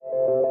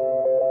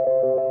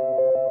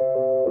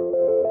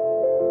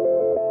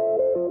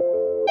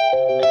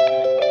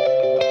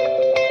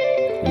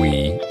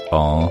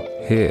are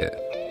here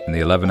in the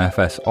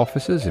 11FS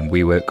offices in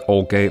WeWork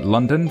Aldgate,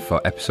 London for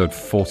episode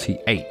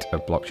 48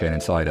 of Blockchain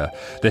Insider.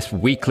 This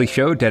weekly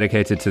show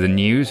dedicated to the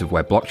news of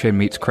where blockchain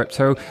meets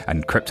crypto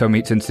and crypto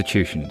meets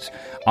institutions.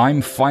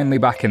 I'm finally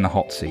back in the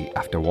hot seat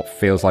after what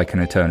feels like an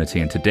eternity,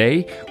 and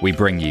today we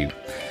bring you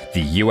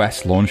the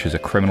US launches a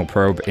criminal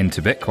probe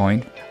into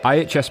Bitcoin,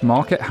 IHS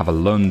Markit have a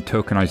loan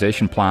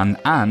tokenization plan,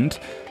 and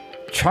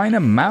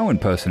China Mao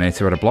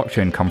impersonator at a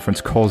blockchain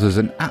conference causes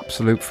an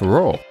absolute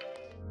furore.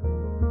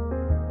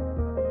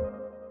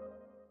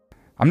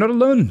 I'm not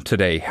alone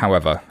today,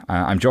 however.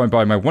 I'm joined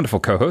by my wonderful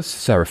co-host,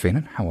 Sarah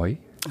Feenan. How are you?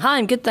 Hi,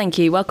 I'm good, thank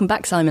you. Welcome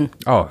back, Simon.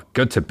 Oh,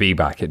 good to be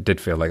back. It did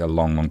feel like a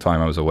long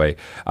time I was away.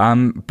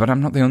 But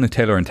I'm not the only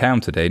Taylor in town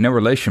today. No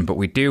relation, but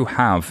we do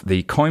have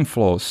the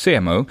CoinFloor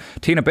CMO,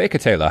 Tina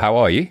Baker-Taylor. How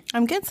are you?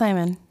 I'm good,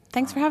 Simon.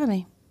 Thanks for having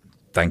me.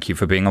 Thank you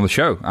for being on the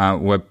show.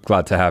 We're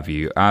glad to have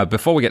you.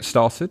 Before we get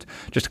started,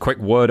 just a quick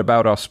word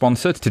about our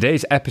sponsor.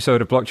 Today's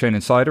episode of Blockchain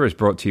Insider is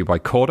brought to you by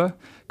Corda.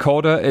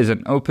 Corda is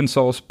an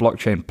open-source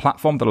blockchain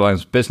platform that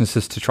allows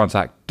businesses to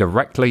transact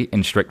directly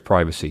in strict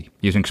privacy.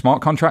 Using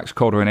smart contracts,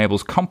 Corda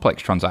enables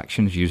complex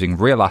transactions using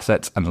real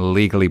assets and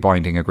legally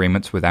binding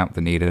agreements without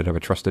the need of a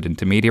trusted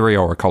intermediary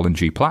or a Colin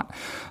G. Platt.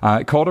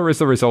 Corda is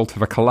the result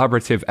of a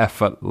collaborative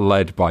effort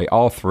led by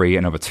R3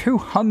 and over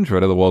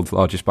 200 of the world's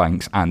largest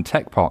banks and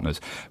tech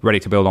partners. Ready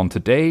to build on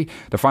today,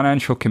 the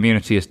financial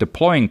community is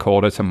deploying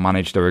Corda to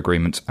manage their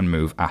agreements and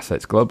move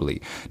assets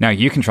globally. Now,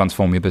 you can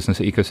transform your business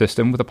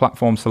ecosystem with a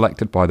platform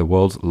selected by the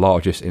world's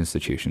largest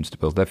institutions to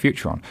build their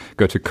future on.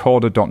 Go to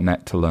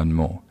corda.net to learn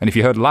more. And if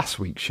you heard last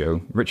week's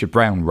show, Richard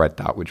Brown read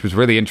that, which was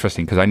really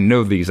interesting because I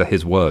know these are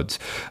his words,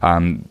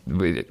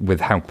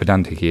 with how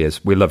pedantic he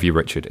is. We love you,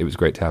 Richard. It was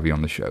great to have you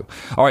on the show.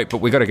 All right,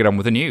 but we got to get on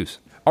with the news.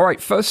 All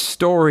right, first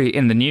story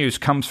in the news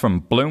comes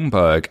from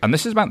Bloomberg, and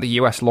this is about the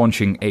US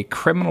launching a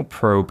criminal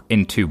probe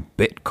into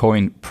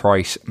Bitcoin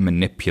price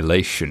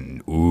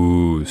manipulation.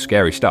 Ooh,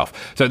 scary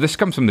stuff. So this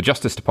comes from the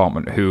Justice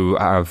Department, who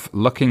are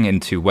looking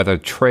into whether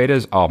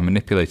traders are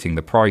manipulating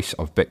the price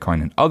of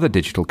Bitcoin and other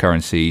digital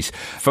currencies,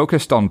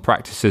 focused on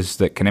practices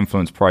that can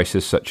influence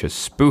prices such as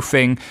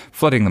spoofing,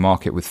 flooding the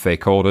market with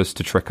fake orders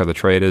to trick other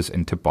traders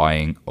into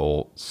buying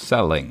or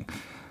selling.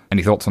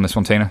 Any thoughts on this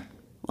one, Tina?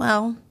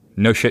 Well,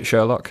 no shit,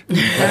 Sherlock. No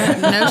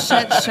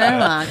shit,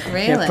 Sherlock,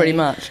 really. Yeah, pretty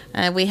much.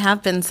 We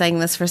have been saying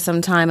this for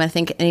some time. I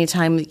think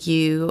anytime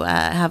you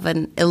have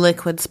an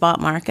illiquid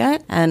spot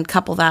market and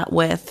couple that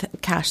with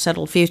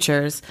cash-settled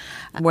futures,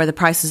 where the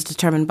price is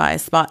determined by a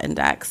spot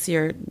index,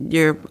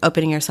 you're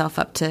opening yourself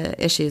up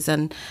to issues.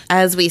 And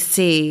as we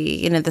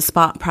see, the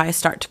spot price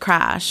start to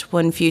crash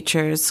when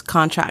futures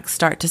contracts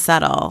start to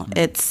settle,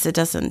 it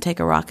doesn't take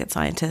a rocket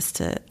scientist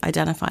to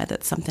identify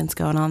that something's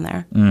going on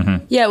there.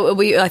 Mm-hmm. Yeah,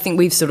 I think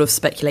we've sort of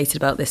speculated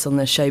about this on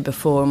the show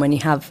before, and when you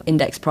have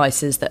index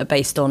prices that are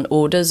based on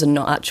orders and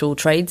not actual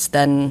trades,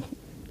 then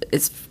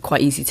it's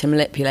quite easy to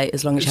manipulate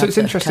as long as you have it's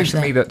interesting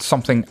to me that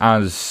something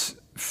as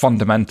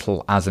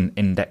fundamental as an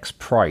index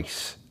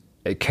price,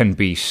 it can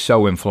be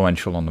so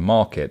influential on the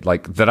market,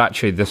 like that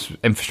actually this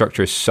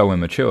infrastructure is so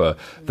immature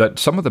that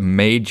some of the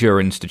major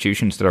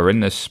institutions that are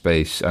in this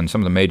space and some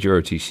of the major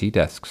OTC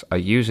desks are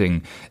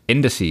using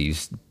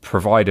indices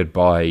provided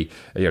by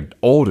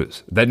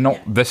orders. They're not.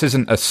 Yeah. This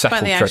isn't a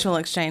settled. By the actual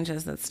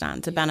exchanges that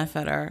stand to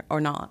benefit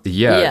or not.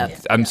 Yeah.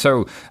 And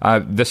so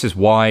this is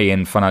why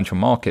in financial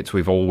markets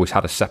we've always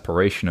had a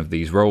separation of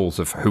these roles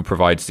of who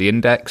provides the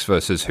index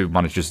versus who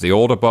manages the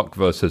order book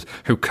versus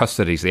who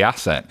custodies the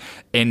asset.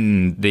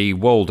 In the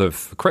world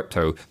of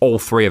crypto, all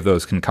three of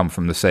those can come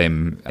from the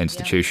same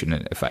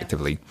institution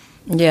effectively.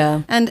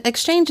 Yeah. And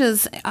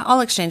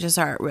all exchanges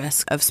are at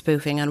risk of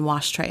spoofing and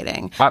wash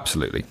trading.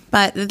 Absolutely.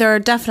 But there are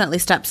definitely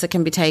steps that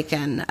can be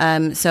taken.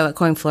 So at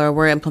CoinFloor,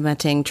 we're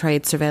implementing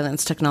trade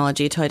surveillance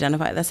technology to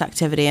identify this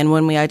activity. And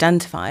when we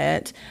identify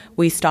it,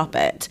 we stop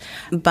it.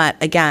 But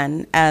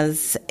again,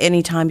 as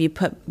any time you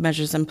put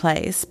measures in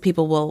place,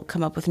 people will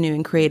come up with new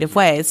and creative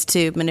ways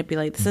to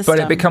manipulate the system.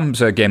 But it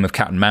becomes a game of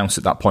cat and mouse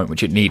at that point,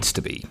 which it needs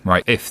to be,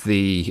 right? If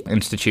the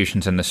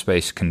institutions in this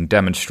space can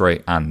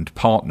demonstrate and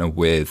partner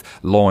with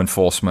law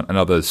enforcement and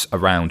others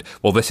around,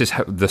 well, this is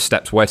the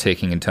steps we're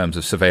taking in terms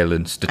of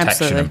surveillance, detection,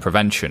 Absolutely. And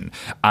prevention,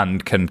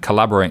 and can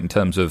collaborate in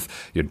terms of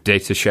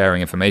data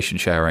sharing, information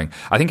sharing,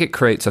 I think it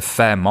creates a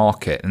fair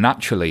market. And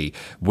actually,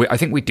 I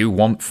think we do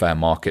want fair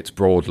markets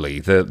broadly.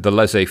 The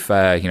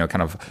laissez-faire,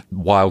 kind of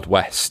Wild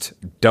West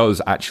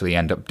does actually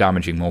end up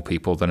damaging more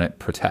people than it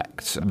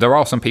protects. There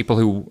are some people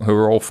who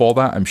are all for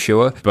that, I'm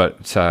sure,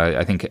 but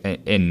I think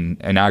in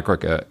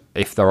aggregate,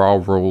 if there are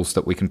rules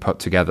that we can put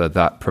together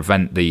that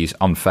prevent these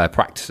unfair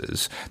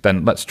practices,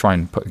 then let's try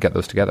and get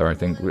those together. I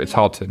think it's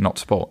hard to not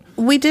support.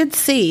 We did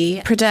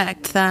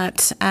predict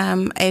that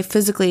a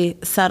physically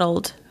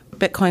settled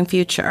Bitcoin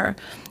future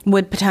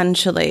would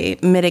potentially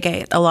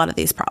mitigate a lot of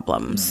these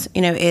problems.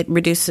 It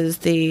reduces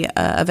the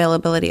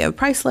availability of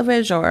price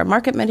leverage or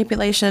market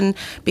manipulation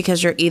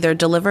because you're either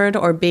delivered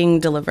or being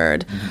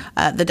delivered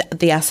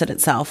the asset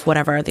itself,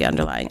 whatever the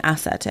underlying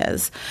asset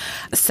is.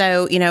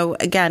 So,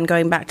 again,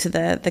 going back to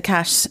the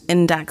cash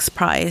index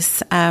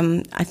price,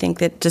 I think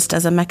that just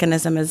as a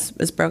mechanism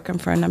is broken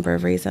for a number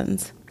of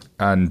reasons.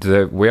 And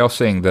we are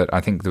seeing that.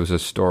 I think there was a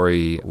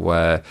story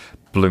where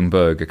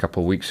Bloomberg a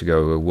couple of weeks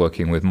ago were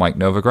working with Mike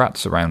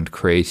Novogratz around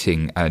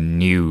creating a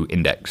new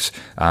index.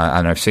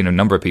 And I've seen a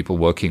number of people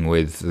working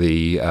with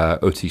the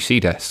OTC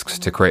desks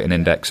to create an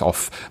index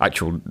off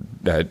actual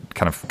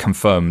kind of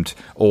confirmed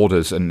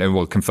orders and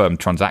confirmed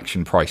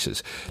transaction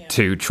prices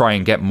to try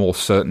and get more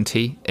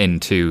certainty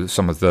into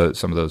some of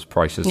those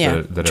prices.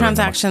 Yeah, that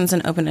transactions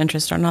and open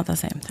interest are not the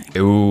same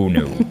thing. Oh,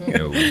 no,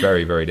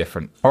 very, very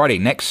different. Alrighty,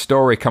 next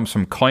story comes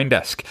from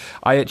CoinDesk.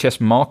 IHS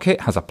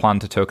Markit has a plan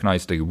to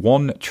tokenize the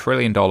 $1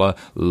 trillion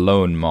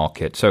loan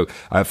market. So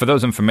for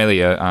those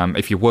unfamiliar,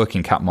 if you work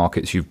in cap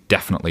markets, you've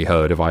definitely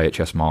heard of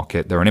IHS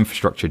Markit. They're an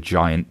infrastructure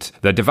giant.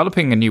 They're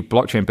developing a new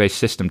blockchain-based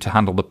system to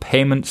handle the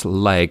payments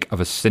leg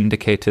of a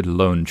syndicated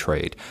loan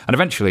trade and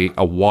eventually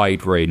a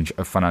wide range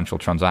of financial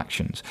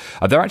transactions.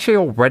 They're actually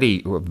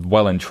already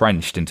well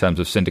entrenched in terms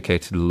of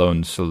syndicated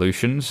loan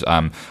solutions.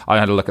 I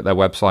had a look at their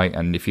website,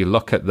 and if you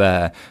look at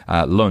their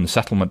loan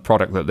settlement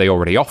product that they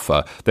already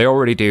offer, they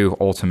already do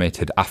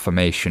automated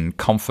affirmation,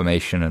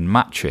 confirmation, and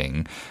matching.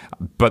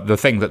 But the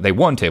thing that they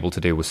weren't able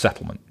to do was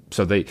settlement.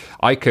 So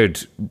I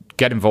could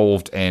get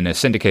involved in a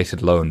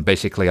syndicated loan.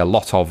 Basically, a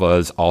lot of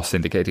us are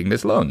syndicating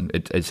this loan.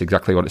 It's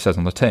exactly what it says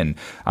on the tin.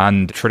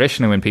 And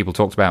traditionally, when people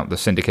talked about the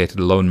syndicated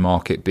loan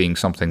market being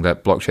something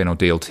that blockchain or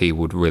DLT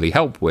would really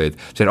help with,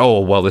 said, oh,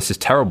 well, this is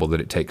terrible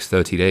that it takes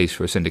 30 days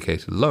for a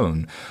syndicated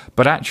loan.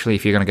 But actually,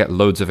 if you're going to get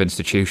loads of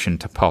institution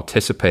to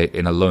participate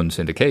in a loan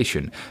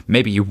syndication,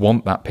 maybe you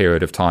want that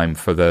period of time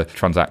for the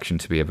transaction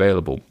to be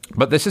available.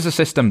 But this is a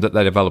system that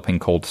they're developing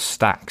called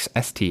Stax,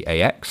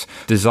 S-T-A-X,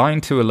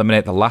 designed to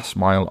eliminate the last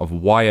mile of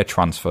wire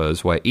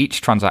transfers where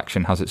each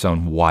transaction has its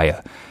own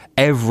wire.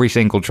 Every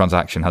single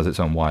transaction has its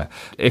own wire.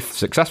 If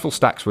successful,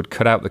 Stax would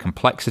cut out the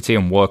complexity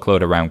and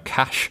workload around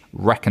cash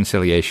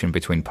reconciliation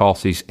between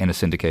parties in a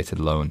syndicated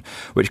loan,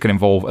 which can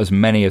involve as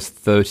many as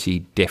 30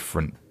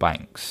 different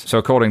banks. So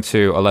according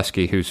to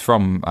Oleski, who's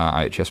from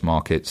IHS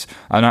Markits,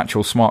 an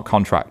actual smart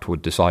contract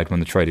would decide when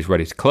the trade is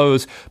ready to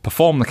close,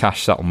 perform the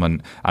cash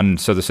settlement, and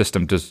so the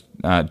system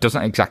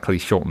doesn't exactly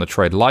shorten the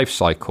trade life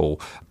cycle,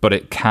 but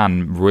it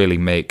can really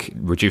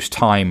reduce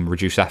time,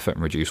 reduce effort,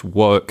 and reduce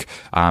work,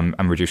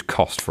 and reduce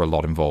cost for a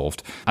lot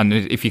involved. And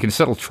if you can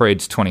settle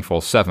trades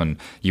 24/7,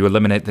 you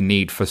eliminate the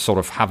need for sort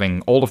of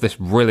having all of this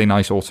really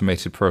nice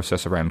automated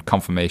process around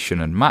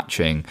confirmation and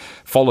matching,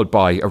 followed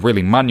by a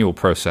really manual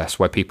process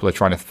where people are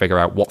trying to figure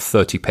out what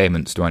 30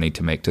 payments do I need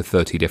to make to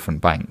 30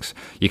 different banks.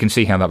 You can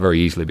see how that very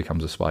easily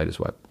becomes a spider's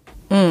web.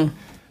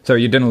 So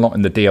you're doing a lot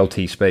in the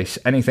DLT space.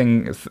 Any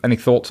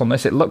thoughts on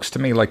this? It looks to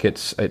me like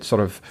it's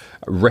sort of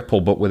Ripple,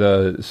 but with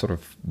a sort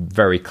of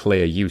very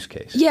clear use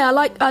case. Yeah,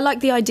 I like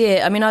the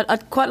idea. I mean,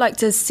 I'd quite like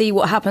to see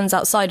what happens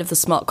outside of the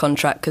smart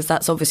contract, because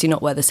that's obviously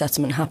not where the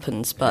settlement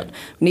happens. But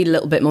we need a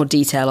little bit more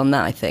detail on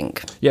that, I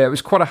think. Yeah, it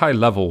was quite a high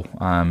level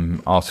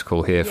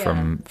article here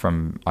from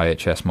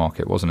IHS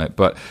Markit, wasn't it?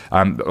 But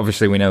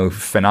obviously we know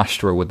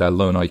Finastra with their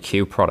Loan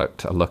IQ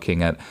product are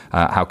looking at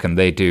how can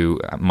they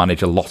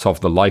manage a lot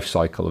of the life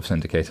cycle of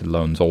syndicated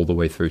loans all the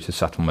way through to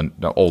settlement,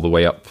 all the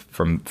way up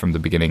from the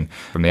beginning,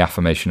 from the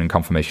affirmation and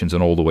confirmations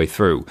and all the way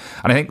through.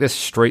 And I think this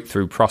straight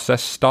through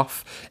process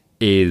stuff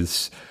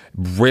is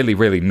really,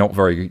 really not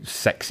very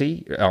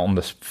sexy on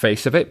the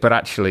face of it, but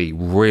actually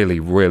really,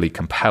 really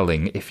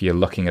compelling if you're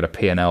looking at a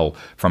P&L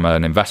from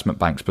an investment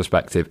bank's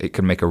perspective. It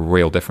can make a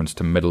real difference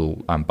to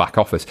middle and back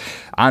office.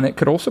 And it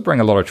could also bring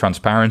a lot of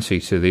transparency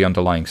to the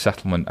underlying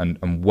settlement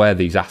and where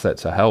these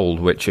assets are held,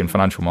 which in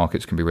financial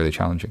markets can be really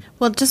challenging.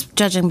 Well, just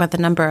judging by the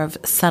number of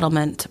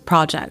settlement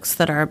projects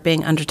that are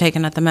being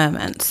undertaken at the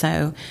moment.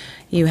 So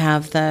you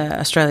have the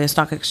Australia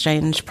Stock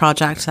Exchange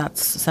project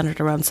that's centered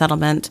around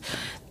settlement,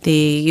 the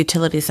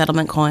utility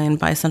settlement coin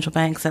by central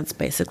banks that's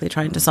basically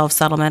trying to solve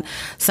settlement.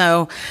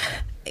 So,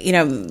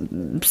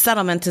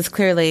 settlement is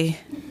clearly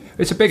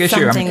it's a big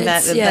issue. Something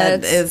that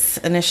is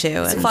an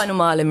issue. It's a final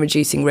mile in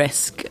reducing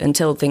risk.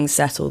 Until things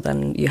settle,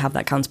 then you have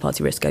that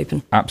counterparty risk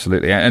open.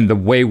 Absolutely. And the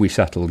way we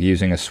settle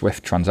using a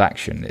SWIFT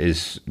transaction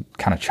is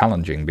kind of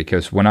challenging,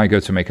 because when I go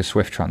to make a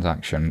SWIFT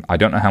transaction, I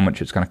don't know how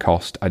much it's going to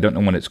cost, I don't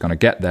know when it's going to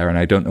get there, and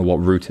I don't know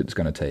what route it's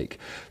going to take.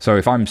 So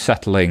if I'm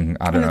settling,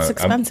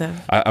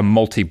 a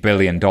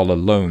multi-billion-dollar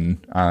loan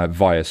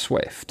via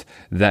SWIFT,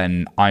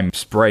 then I'm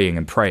spraying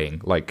and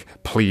praying, like,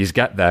 please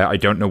get there. I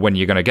don't know when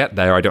you're going to get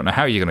there. I don't know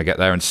how you're going to get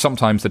there. And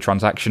sometimes the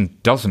transaction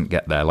doesn't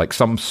get there. Like,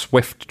 some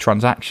SWIFT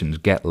transactions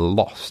get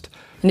lost.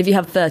 And if you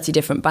have 30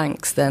 different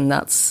banks, then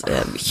that's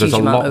a huge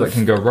amount of that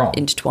can go wrong.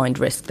 Intertwined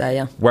risk there,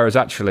 yeah. Whereas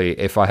actually,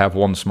 if I have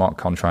one smart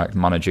contract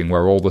managing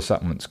where all the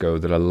settlements go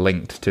that are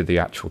linked to the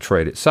actual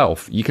trade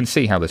itself, you can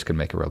see how this can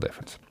make a real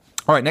difference.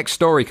 All right, next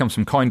story comes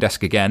from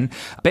CoinDesk again.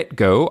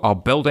 BitGo are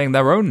building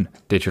their own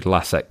digital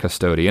asset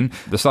custodian.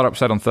 The startup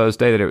said on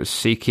Thursday that it was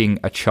seeking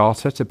a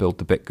charter to build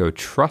the BitGo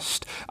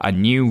Trust, a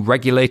new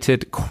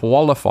regulated,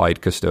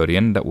 qualified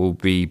custodian that will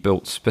be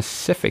built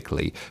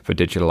specifically for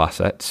digital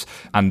assets.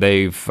 And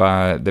they've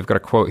got a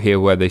quote here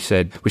where they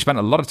said, "We spent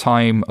a lot of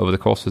time over the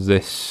course of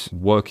this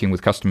working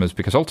with customers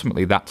because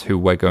ultimately that's who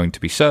we're going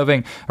to be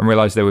serving, and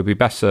realized they would be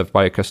best served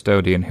by a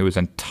custodian who is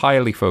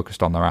entirely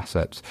focused on their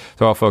assets.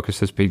 So our focus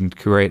has been to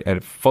create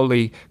a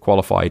fully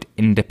qualified,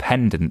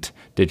 independent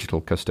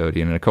digital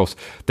custodian." And of course,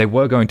 they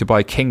were going to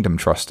buy Kingdom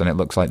Trust, and it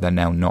looks like they're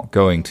now not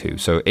going to.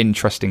 So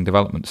interesting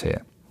developments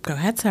here. Go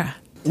ahead, Sarah.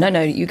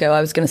 No, you go.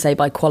 I was going to say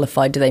by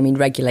qualified, do they mean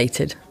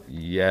regulated?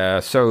 Yeah,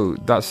 so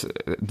that's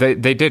they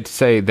did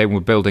say they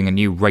were building a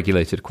new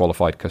regulated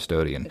qualified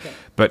custodian,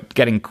 but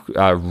getting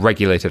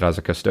regulated as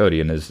a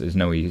custodian is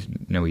no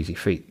easy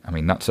feat. I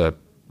mean, that's a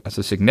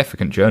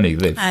significant journey.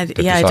 I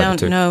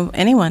don't know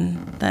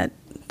anyone that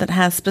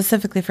has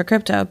specifically for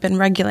crypto been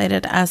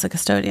regulated as a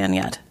custodian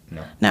yet.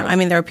 No. I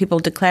mean, there are people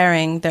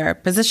declaring their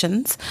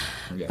positions,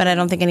 but I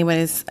don't think anyone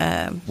is...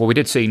 Well, we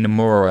did see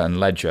Nomura and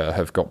Ledger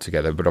have got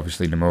together, but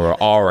obviously Nomura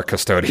are a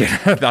custodian.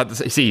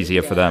 It's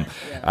easier for them.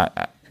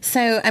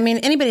 So, I mean,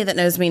 anybody that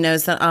knows me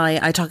knows that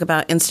I talk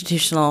about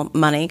institutional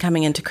money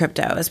coming into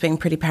crypto as being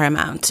pretty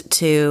paramount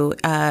to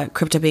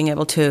crypto being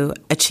able to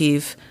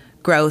achieve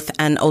growth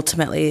and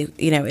ultimately,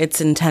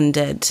 its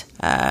intended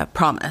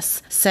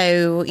promise.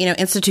 So,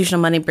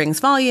 institutional money brings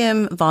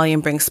volume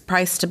brings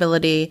price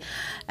stability,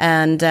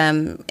 and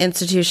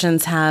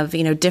institutions have,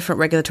 different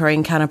regulatory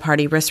and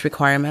counterparty risk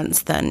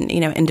requirements than,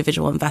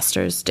 individual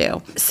investors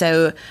do.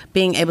 So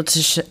being able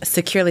to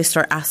securely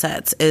store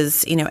assets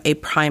is, a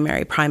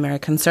primary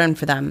concern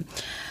for them.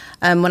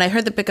 When I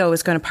heard that BitGo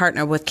was going to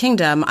partner with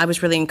Kingdom, I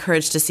was really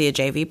encouraged to see a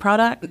JV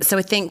product. So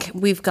I think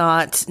we've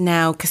got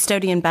now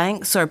custodian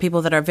banks, or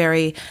people that are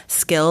very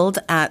skilled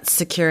at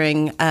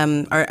securing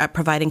or at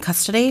providing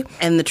custody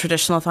in the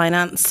traditional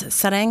finance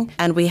setting.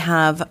 And we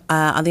have,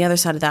 on the other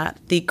side of that,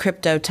 the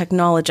crypto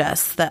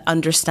technologists that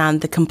understand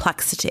the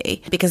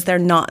complexity, because they're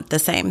not the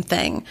same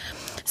thing.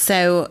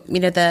 So,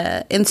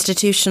 the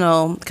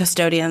institutional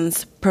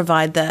custodians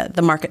provide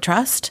the market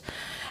trust,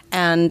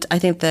 and I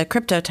think the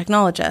crypto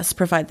technologists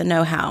provide the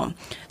know-how.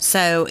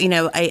 So,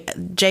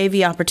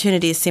 JV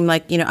opportunities seem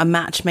like, a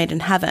match made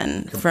in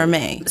heaven for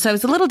me. So I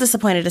was a little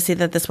disappointed to see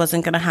that this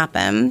wasn't going to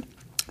happen,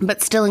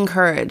 but still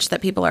encouraged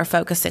that people are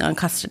focusing on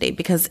custody,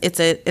 because it's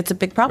a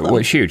big problem. Well,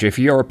 it's huge. If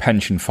you're a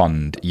pension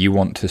fund, you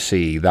want to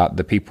see that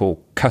the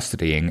people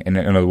custodying, in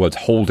other words,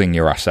 holding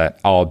your asset,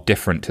 are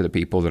different to the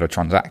people that are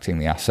transacting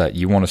the asset.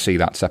 You want to see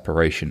that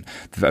separation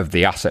of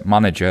the asset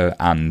manager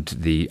and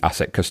the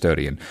asset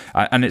custodian.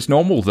 And it's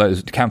normal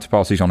that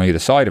counterparties on either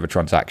side of a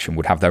transaction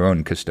would have their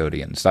own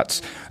custodians.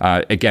 That's,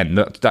 again,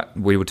 that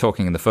we were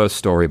talking in the first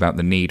story about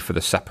the need for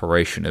the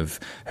separation of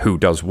who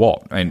does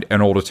what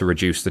in order to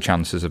reduce the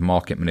chances of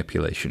market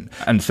manipulation.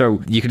 And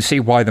so you can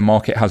see why the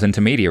market has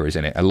intermediaries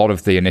in it. A lot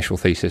of the initial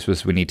thesis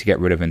was we need to get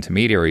rid of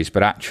intermediaries,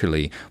 but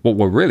actually what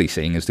we're really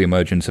seeing is the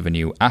emergence of a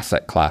new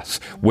asset class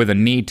with a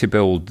need to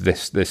build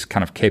this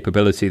kind of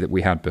capability that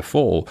we had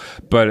before.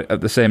 But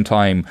at the same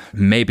time,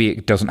 maybe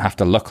it doesn't have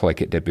to look like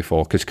it did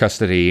before, because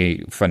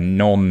custody for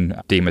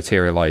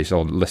non-dematerialized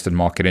or listed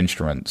market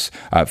instruments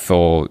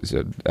for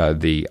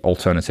the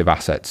alternative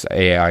assets,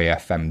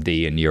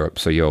 AIFMD in Europe,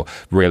 so your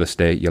real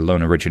estate, your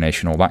loan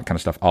origination, all that kind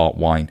of stuff, art,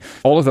 wine,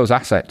 all of those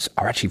assets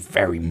are actually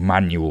very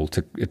manual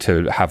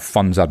to have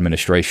funds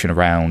administration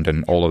around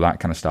and all of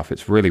that kind of stuff.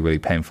 It's really, really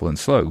painful and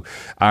slow.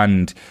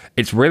 And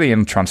it's really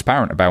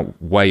untransparent about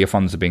where your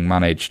funds are being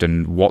managed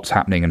and what's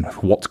happening and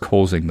what's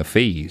causing the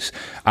fees.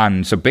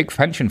 And so big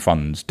pension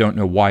funds don't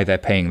know why they're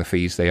paying the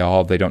fees they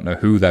are. They don't know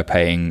who they're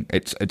paying.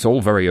 It's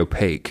all very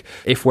opaque.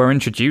 If we're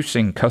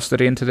introducing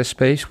custody into this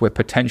space, we're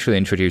potentially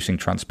introducing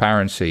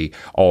transparency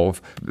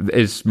of,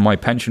 is my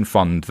pension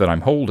fund that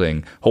I'm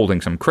holding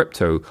some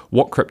crypto?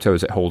 What crypto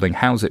is it holding?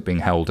 How's it being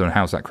held? And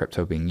how's that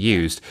crypto being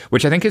used?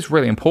 Which I think is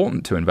really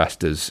important to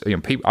investors. A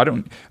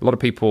lot of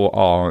people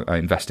are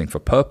investing for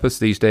purpose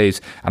these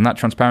days, and that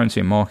transparency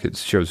in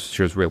markets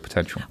shows real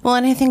potential. Well,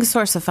 and I think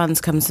source of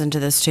funds comes into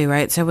this too,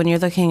 right? So when you're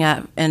looking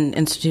at an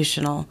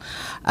institutional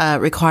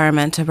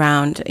requirement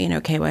around,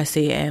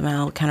 KYC,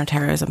 AML,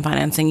 counterterrorism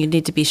financing, you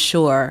need to be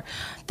sure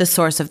the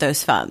source of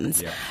those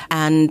funds. Yeah.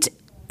 And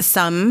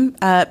some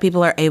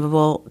people are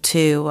able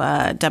to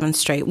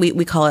demonstrate,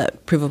 we call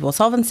it provable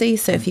solvency.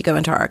 So if you go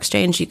into our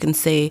exchange, you can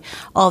see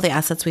all the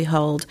assets we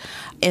hold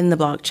in the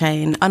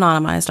blockchain,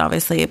 anonymized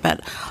obviously,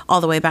 but all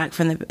the way back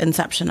from the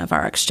inception of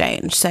our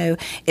exchange. So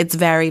it's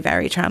very,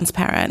 very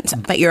transparent.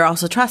 But you're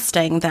also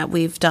trusting that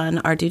we've done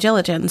our due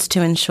diligence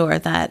to ensure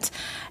that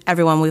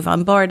everyone we've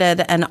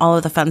onboarded and all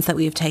of the funds that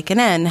we've taken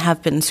in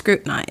have been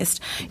scrutinized.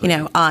 You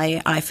know,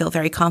 I feel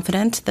very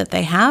confident that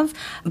they have,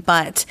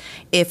 but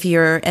if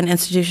you're an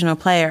institutional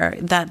player,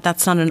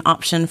 that's not an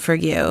option for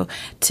you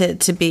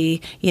to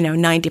be,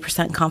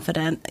 90%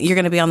 confident. You're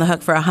going to be on the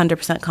hook for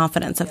 100%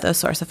 confidence of those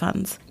source of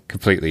funds.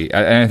 Completely.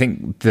 And I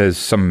think there's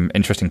some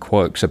interesting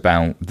quirks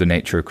about the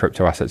nature of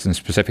crypto assets and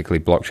specifically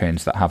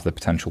blockchains that have the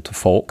potential to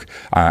fork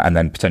and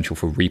then potential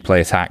for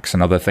replay attacks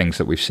and other things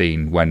that we've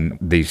seen when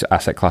these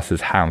asset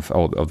classes have,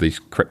 or these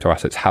crypto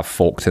assets have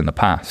forked in the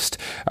past.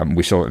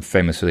 We saw it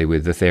famously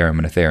with Ethereum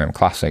and Ethereum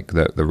Classic,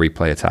 the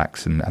replay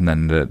attacks and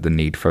then the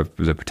need for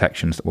the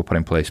protections that were put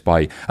in place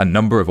by a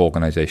number of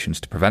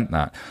organizations to prevent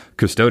that.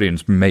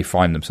 Custodians may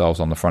find themselves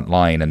on the front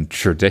line, and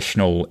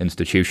traditional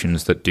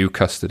institutions that do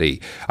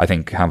custody, I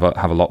think, have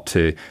a lot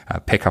to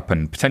pick up,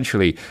 and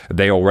potentially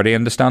they already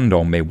understand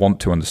or may want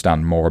to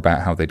understand more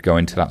about how they'd go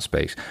into that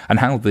space and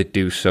how they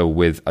do so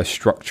with a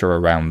structure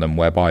around them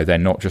whereby they're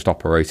not just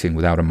operating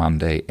without a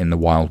mandate in the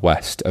wild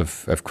west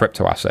of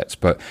crypto assets,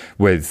 but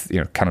with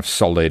kind of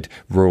solid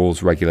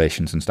rules,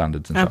 regulations, and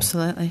standards. And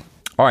absolutely. So on.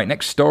 All right,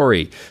 next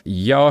story.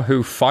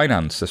 Yahoo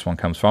Finance, this one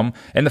comes from.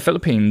 In the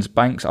Philippines,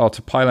 banks are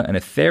to pilot an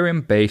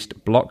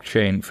Ethereum-based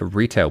blockchain for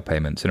retail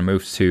payments in a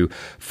move to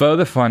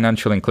further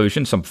financial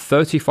inclusion. Some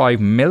 35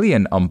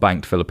 million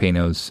unbanked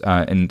Filipinos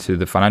into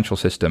the financial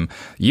system.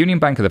 Union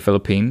Bank of the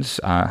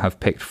Philippines have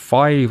picked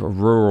 5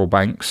 rural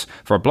banks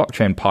for a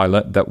blockchain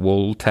pilot that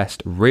will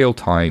test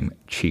real-time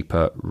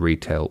cheaper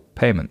retail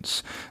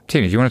payments.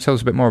 Tina, do you want to tell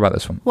us a bit more about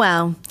this one?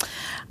 Well,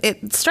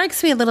 it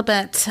strikes me a little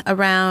bit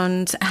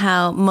around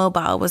how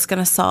mobile was going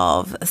to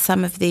solve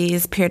some of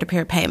these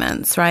peer-to-peer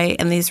payments, right,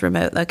 in these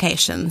remote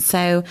locations.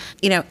 So,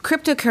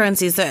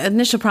 cryptocurrencies, the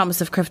initial promise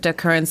of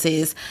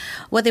cryptocurrencies,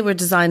 what they were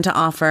designed to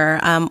offer,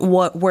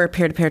 what were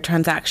peer-to-peer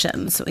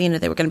transactions. They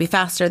were going to be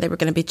faster, they were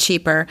going to be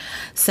cheaper.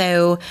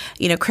 So,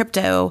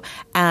 crypto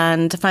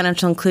and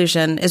financial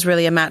inclusion is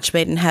really a match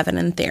made in heaven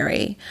in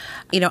theory.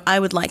 I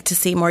would like to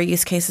see more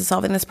use cases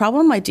solving this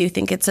problem. I do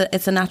think it's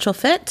a natural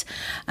fit.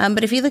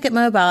 But if you look at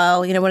mobile,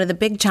 one of the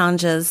big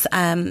challenges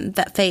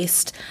that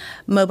faced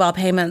mobile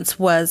payments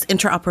was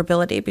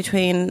interoperability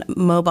between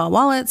mobile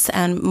wallets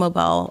and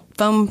mobile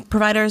phone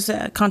providers,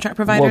 contract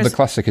providers. Well, the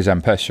classic is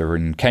M-Pesa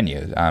in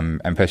Kenya.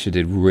 M-Pesa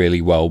did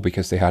really well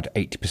because they had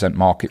 80%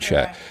 market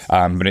share.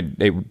 But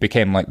it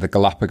became like the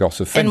Galapagos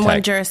of fintech. In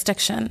one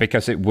jurisdiction.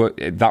 Because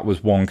that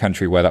was one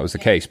country where that was the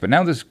case. But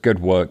now there's good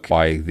work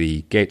by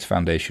the Gates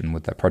Foundation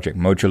with their project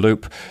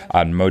Mojaloop.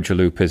 And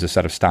Mojaloop is a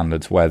set of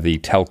standards where the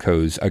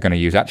telcos are going to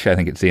use, actually I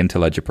think it's the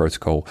Interledger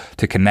protocol,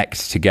 to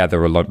connect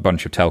together a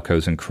bunch of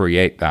telcos and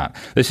create that.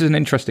 This is an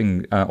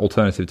interesting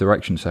alternative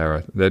direction,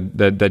 Sarah.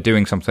 They're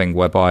doing something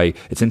whereby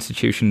it's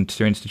institution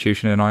to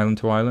institution and island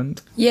to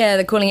island. Yeah,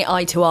 they're calling it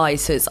eye to eye,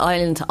 so it's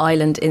island to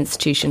island,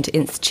 institution to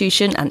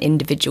institution, and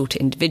individual to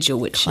individual,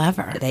 which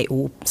clever. They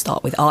all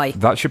start with I.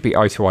 That should be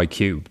eye to eye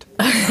cubed.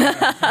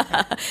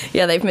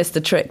 Yeah, they've missed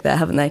the trick there,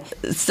 haven't they?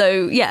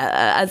 So,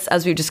 yeah,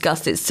 as we've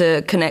discussed, it's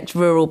to connect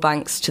rural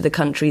banks to the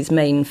country's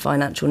main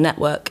financial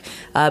network.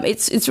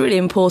 It's really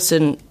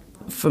important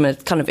from a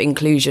kind of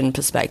inclusion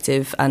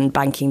perspective and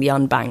banking the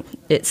unbanked.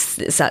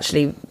 It's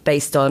actually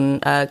based on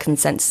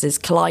Consensus's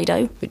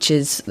Kaleido, which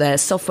is their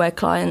software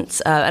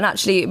client. And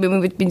actually, when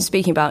we've been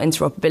speaking about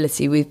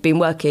interoperability, we've been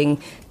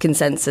working,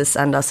 Consensus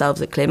and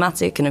ourselves at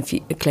Clearmatic and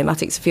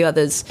Clearmatic's a few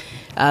others,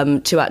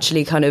 to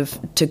actually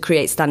to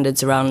create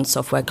standards around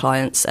software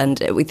clients. And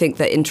we think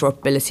that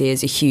interoperability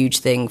is a huge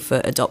thing for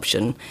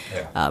adoption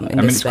in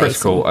this space.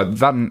 It's critical.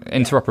 That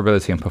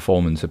interoperability and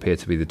performance appear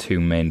to be the two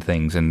main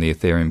things in the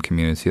Ethereum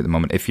community at the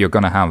moment. If you're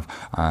going to have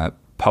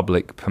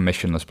public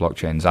permissionless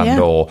blockchains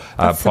or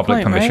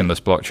public permissionless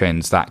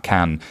blockchains that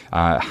can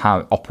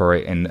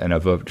operate in a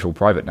virtual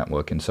private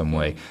network in some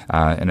way,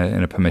 in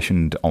a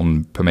permissioned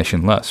on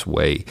permissionless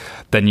way,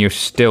 then you're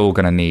still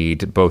going to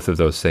need both of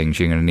those things.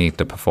 You're going to need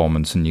the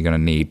performance and you're going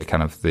to need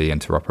kind of the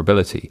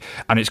interoperability.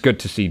 And it's good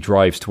to see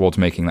drives towards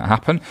making that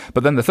happen.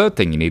 But then the third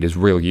thing you need is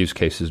real use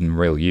cases and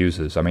real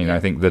users. I mean, I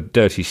think the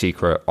dirty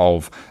secret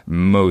of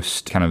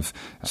most kind of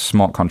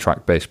smart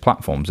contract based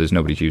platforms is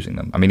nobody's using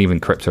them. I mean, even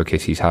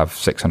CryptoKitties have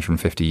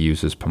 650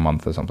 users per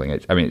month or something.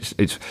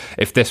 It's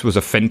if this was a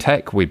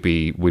fintech,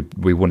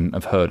 we wouldn't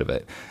have heard of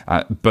it.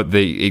 But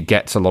it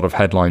gets a lot of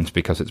headlines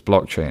because it's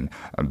blockchain.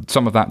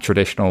 Some of that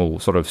traditional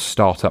sort of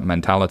startup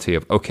mentality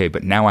of, okay,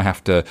 but now I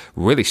have to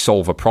really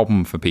solve a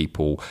problem for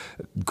people.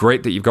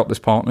 Great that you've got this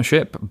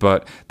partnership,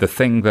 but the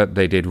thing that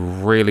they did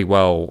really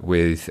well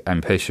with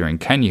M-Pesa in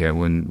Kenya,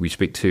 when we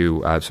speak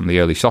to some of the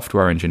early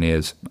software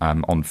engineers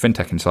on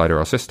Fintech Insider,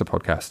 our sister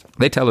podcast,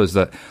 they tell us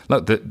that,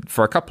 look, that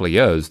for a couple of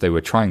years, they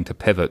were trying to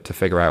pivot to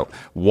figure out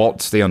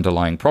what's the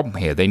underlying problem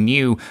here. They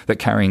knew that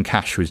carrying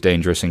cash was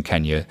dangerous in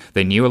Kenya.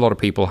 They knew a lot of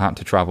people had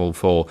to travel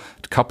for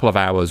a couple of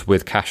hours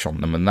with cash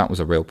on them, and that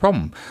was a real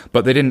problem.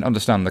 But they didn't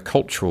understand the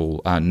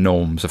cultural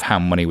norms of how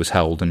money was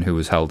held and who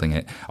was holding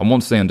it. And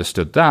once they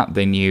understood that,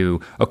 they knew,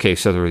 okay,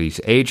 so there are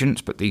these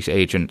agents, but these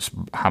agents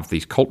have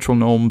these cultural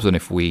norms, and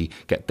if we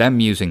get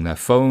them using their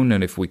phone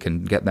and if we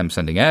can get them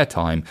sending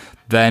airtime,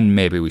 then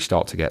maybe we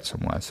start to get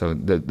somewhere. So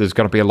there's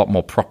got to be a lot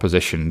more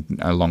proposition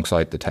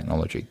alongside the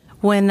technology.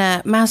 When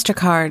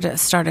MasterCard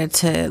started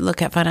to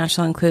look at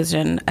financial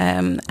inclusion,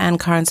 Anne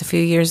Carnes a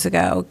few years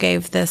ago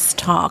gave this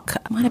talk.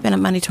 It might have been at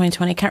Money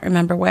 2020, can't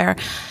remember where.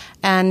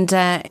 And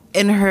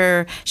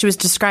she was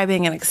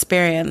describing an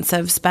experience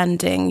of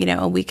spending,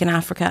 a week in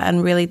Africa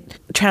and really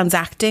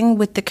transacting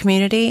with the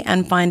community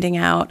and finding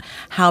out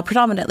how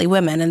predominantly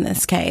women in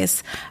this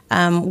case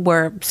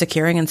were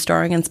securing and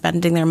storing and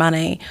spending their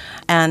money.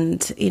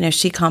 And,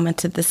 she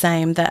commented the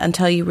same, that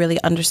until you really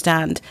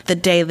understand the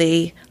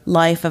daily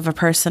life of a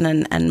person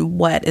and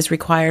what is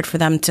required for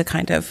them to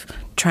kind of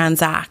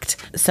transact,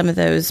 some of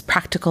those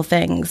practical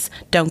things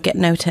don't get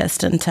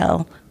noticed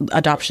until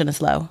adoption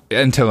is low.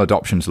 Until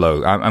adoption's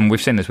low. And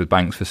we've seen this with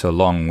banks for so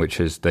long, which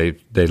is they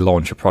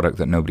launch a product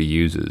that nobody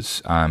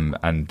uses,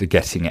 and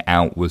getting it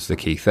out was the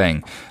key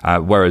thing.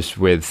 Whereas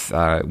with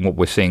what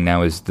we're seeing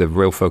now is the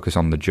real focus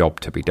on the job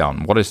to be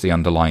done. What is the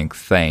underlying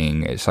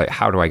thing? It's like,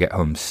 how do I get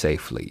home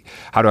safely?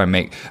 How do I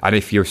and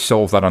if you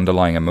solve that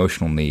underlying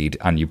emotional need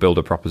and you build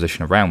a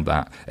proposition around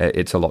that,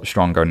 it's a lot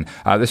stronger. And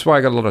this is why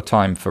I got a lot of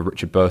time for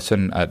Richard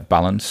Burton at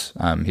Balance.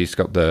 He's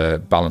got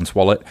the Balance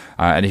wallet,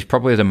 and he's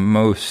probably the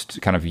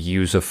most kind of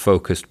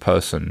user-focused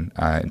person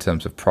in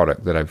terms of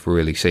product that I've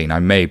really seen. I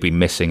may be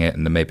missing it,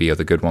 and there may be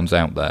other good ones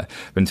out there.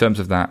 But in terms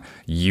of that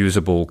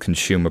usable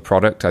consumer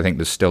product, I think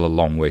there's still a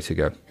long way to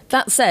go.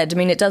 That said,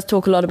 it does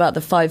talk a lot about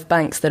the 5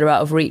 banks that are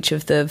out of reach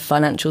of the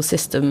financial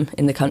system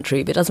in the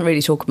country, but it doesn't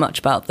really talk much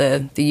about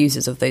the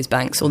users of those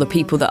banks or the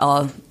people that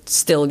are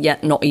still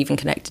yet not even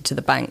connected to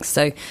the banks.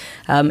 So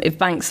if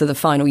banks are the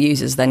final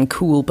users, then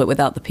cool, but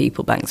without the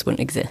people, banks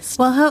wouldn't exist.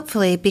 Well,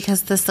 hopefully,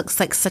 because this looks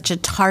like such a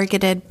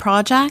targeted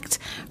project,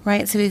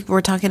 right? So we're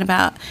talking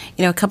about,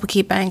 a couple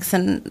key banks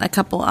and a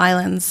couple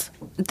islands,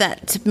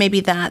 that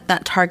maybe that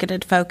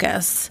targeted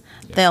focus,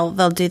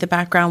 they'll do the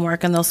background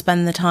work and they'll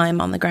spend the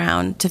time on the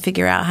ground to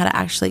figure out how to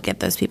actually get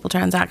those people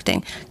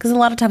transacting. Because a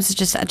lot of times it's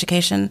just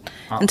education.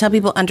 Until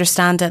people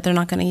understand it, they're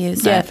not going to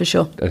use it. Yeah, for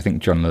sure. I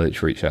think John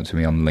Lilich reached out to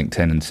me on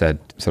LinkedIn and said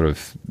sort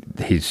of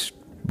he's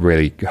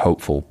really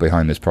hopeful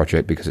behind this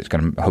project because it's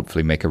going to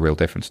hopefully make a real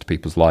difference to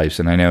people's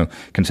lives. And I know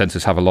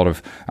Consensus have a lot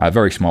of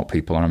very smart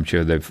people, and I'm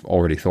sure they've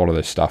already thought of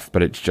this stuff,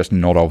 but it's just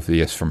not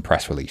obvious from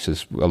press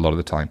releases a lot of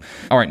the time.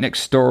 All right,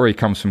 next story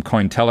comes from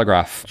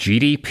Cointelegraph.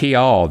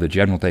 GDPR, the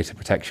General Data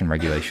Protection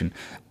Regulation,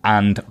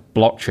 and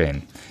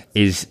blockchain.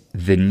 Is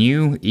the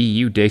new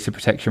EU data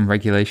protection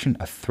regulation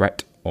a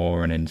threat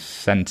or an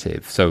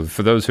incentive? So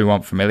for those who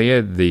aren't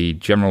familiar, the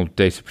General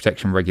Data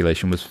Protection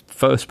Regulation was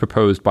first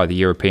proposed by the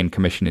European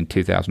Commission in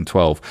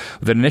 2012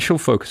 with an initial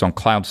focus on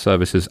cloud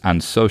services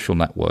and social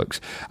networks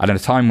at a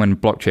time when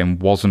blockchain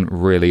wasn't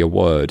really a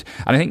word.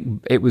 And I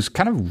think it was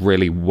kind of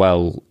really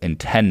well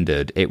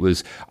intended. It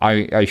was,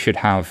 I should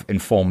have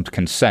informed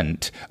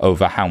consent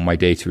over how my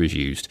data is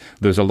used.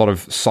 There was a lot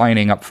of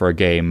signing up for a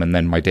game and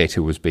then my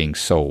data was being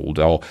sold.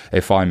 Or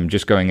if I'm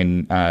just going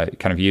in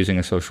kind of using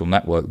a social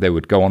network, they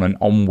would go on and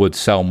would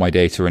sell my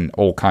data in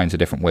all kinds of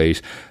different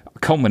ways,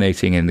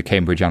 culminating in the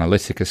Cambridge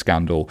Analytica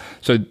scandal.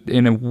 So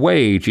in a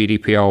way,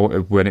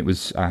 GDPR, when it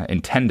was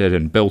intended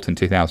and built in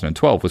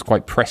 2012, was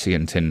quite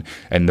prescient in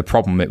the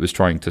problem it was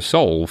trying to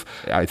solve.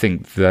 I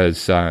think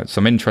there's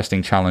some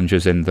interesting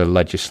challenges in the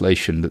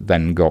legislation that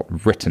then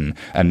got written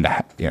and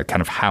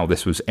kind of how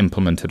this was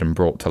implemented and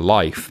brought to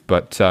life.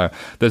 But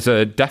there's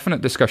a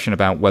definite discussion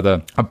about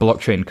whether a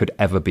blockchain could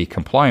ever be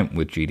compliant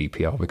with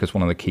GDPR, because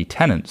one of the key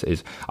tenets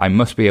is I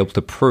must be able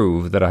to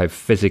prove that I have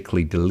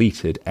physically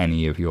deleted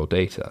any of your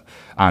data,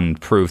 and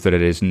prove that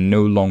it is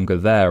no longer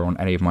there on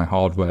any of my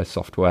hardware,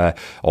 software,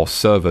 or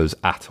servers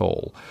at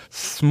all.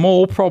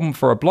 Small problem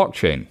for a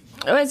blockchain.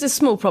 Well, it's a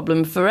small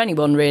problem for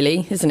anyone,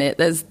 really, isn't it?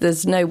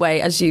 There's no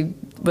way, as you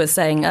were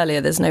saying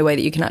earlier, there's no way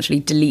that you can actually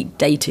delete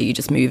data. You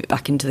just move it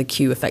back into the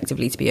queue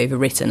effectively to be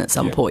overwritten at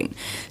some point.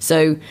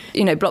 So,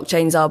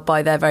 blockchains are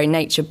by their very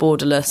nature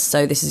borderless.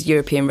 So this is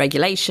European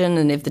regulation,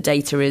 and if the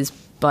data is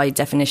by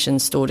definition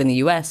stored in the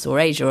US or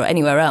Asia or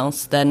anywhere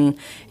else, then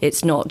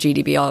it's not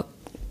GDPR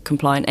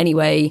compliant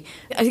anyway.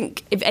 I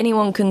think if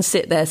anyone can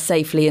sit there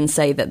safely and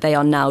say that they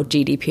are now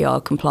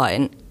GDPR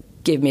compliant,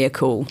 give me a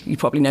call. You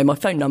probably know my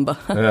phone number.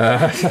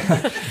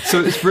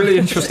 So it's really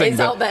interesting. It's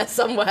out there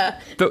somewhere.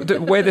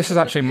 The way this has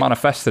actually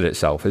manifested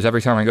itself is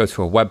every time I go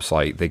to a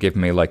website, they give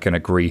me like an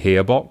agree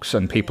here box,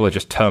 and people are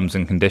just terms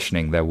and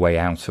conditioning their way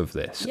out of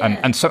this. Yeah.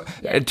 And so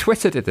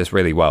Twitter did this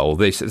really well.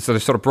 They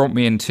sort of brought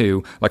me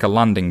into like a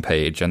landing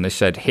page, and they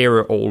said, here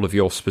are all of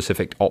your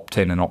specific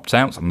opt-in and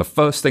opt-outs. And the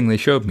first thing they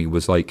showed me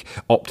was like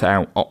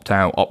opt-out,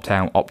 opt-out,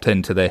 opt-out,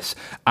 opt-in to this.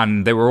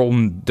 And they were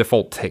all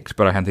default ticked,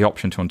 but I had the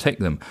option to untick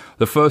them.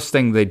 The first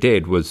first thing they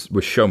did was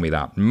show me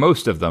that.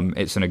 Most of them,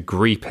 it's an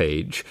agree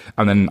page,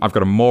 and then I've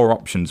got a more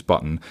options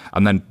button,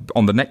 and then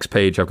on the next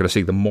page, I've got to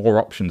see the more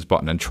options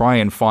button and try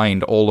and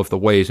find all of the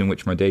ways in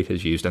which my data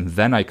is used, and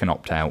then I can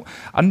opt out.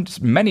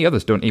 And many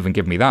others don't even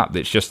give me that.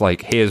 It's just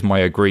like, here's my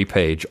agree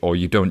page, or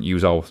you don't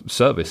use our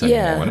service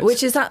anymore. Yeah,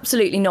 which is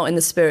absolutely not in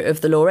the spirit of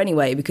the law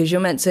anyway, because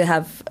you're meant to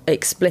have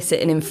explicit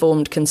and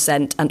informed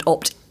consent and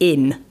opt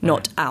in,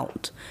 not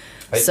out.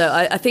 So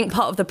I think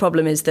part of the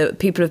problem is that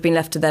people have been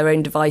left to their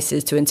own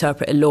devices to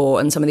interpret a law,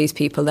 and some of these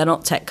people, they're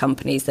not tech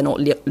companies, they're not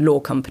law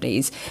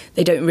companies,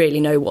 they don't really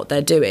know what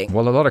they're doing.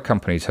 Well, a lot of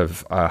companies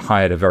have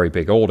hired a very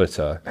big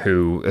auditor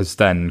who has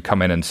then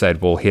come in and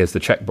said, well, here's the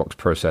checkbox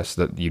process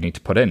that you need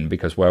to put in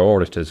because we're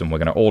auditors and we're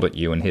going to audit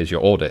you, and here's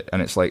your audit.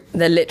 And it's like...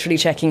 They're literally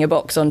checking a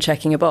box on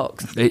checking a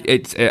box.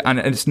 And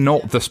it's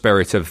not the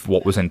spirit of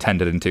what was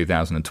intended in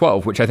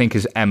 2012, which I think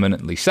is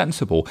eminently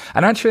sensible.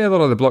 And actually a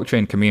lot of the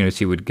blockchain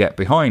community would get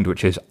behind,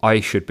 which is I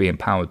should be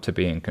empowered to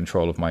be in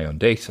control of my own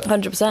data.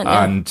 100%,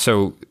 yeah. And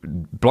so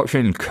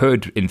blockchain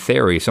could, in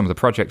theory, some of the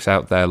projects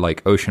out there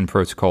like Ocean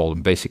Protocol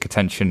and Basic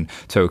Attention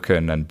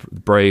Token and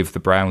Brave, the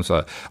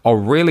browser, are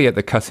really at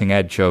the cutting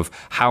edge of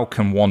how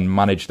can one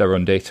manage their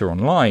own data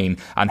online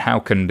and how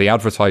can the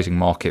advertising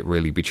market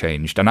really be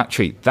changed. And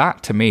actually,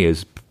 that to me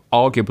is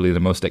arguably the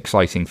most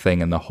exciting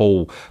thing in the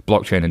whole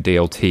blockchain and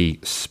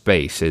DLT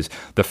space is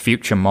the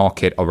future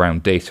market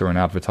around data and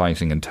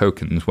advertising and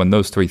tokens. When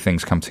those three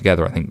things come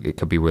together, I think it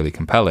could be really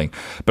compelling.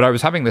 But I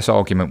was having this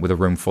argument with a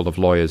room full of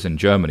lawyers in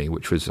Germany,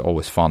 which was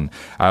always fun,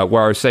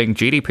 where I was saying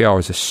GDPR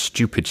is a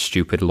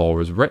stupid law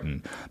as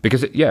written.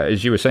 Because,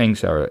 as you were saying,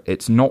 Sarah,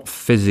 it's not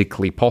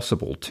physically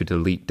possible to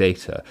delete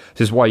data.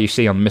 This is why you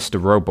see on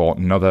Mr. Robot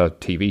and other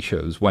TV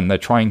shows, when they're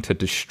trying to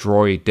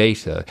destroy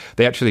data,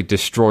 they actually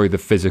destroy the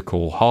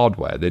physical hardware.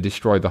 They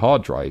destroy the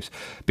hard drives,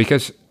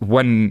 because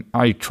when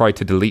I try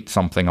to delete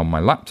something on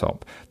my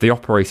laptop, the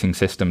operating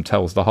system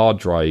tells the hard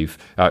drive,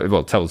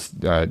 it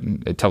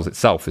tells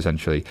itself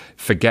essentially,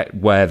 forget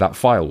where that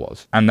file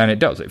was. And then it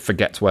does. It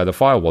forgets where the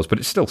file was, but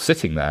it's still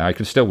sitting there. I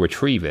could still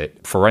retrieve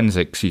it.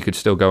 Forensics, you could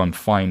still go and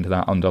find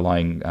that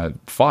underlying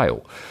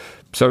file.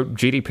 So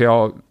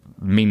GDPR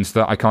means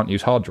that I can't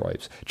use hard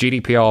drives.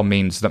 GDPR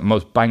means that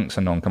most banks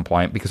are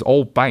non-compliant because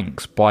all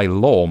banks, by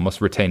law,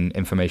 must retain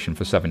information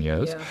for 7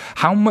 years. Yeah.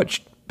 How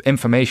much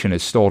information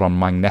is stored on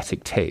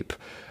magnetic tape?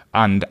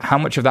 And how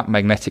much of that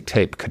magnetic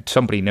tape could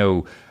somebody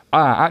know,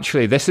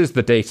 actually, this is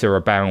the data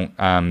about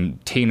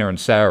Tina and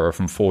Sarah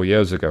from 4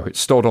 years ago. It's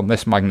stored on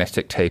this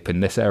magnetic tape in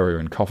this area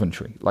in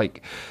Coventry.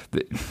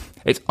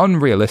 It's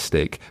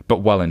unrealistic,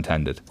 but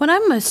well-intended. What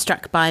I'm most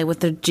struck by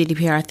with the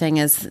GDPR thing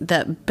is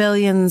that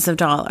billions of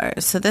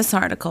dollars. So this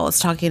article is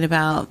talking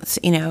about,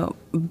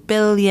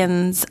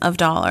 billions of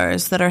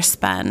dollars that are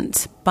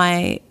spent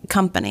by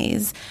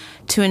companies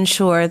to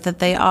ensure that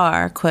they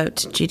are, quote,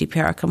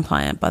 GDPR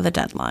compliant by the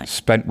deadline.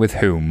 Spent with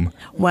whom?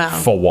 Well,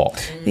 for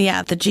what?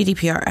 Yeah, the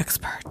GDPR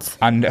experts.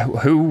 And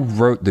who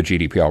wrote the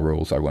GDPR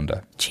rules, I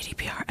wonder?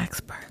 GDPR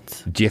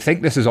experts. Do you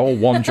think this is all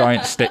one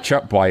giant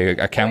stitch-up by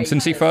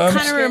accountancy firms?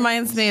 Kind of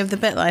reminds me of the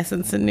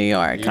BitLicense in New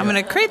York. Yeah. I'm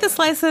going to create this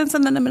license,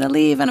 and then I'm going to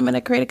leave, and I'm going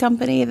to create a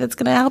company that's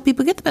going to help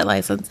people get the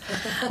BitLicense.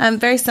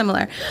 Very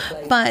similar.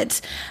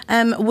 But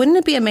wouldn't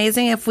it be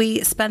amazing if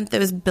we spent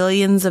those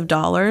billions of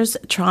dollars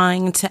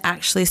trying to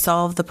actually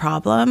solve the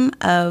problem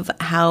of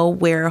how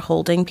we're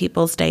holding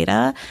people's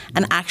data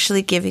and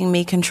actually giving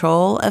me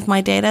control of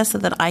my data so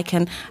that I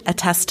can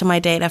attest to my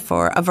data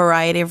for a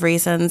variety of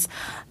reasons,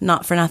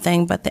 not for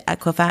nothing, but the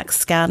Equifax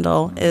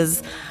scandal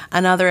is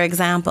another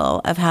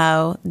example of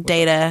how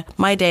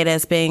my data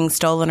is being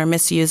stolen or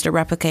misused or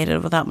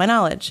replicated without my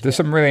knowledge. There's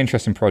some really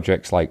interesting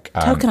projects like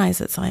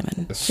Tokenize it,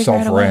 Simon.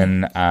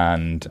 Sovereign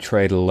and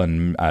Tradle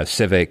and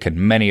Civic and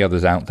many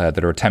others out there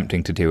that are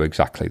attempting to do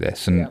exactly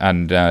this.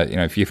 And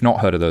if you've not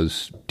heard of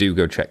those, do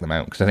go check them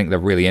out because I think they're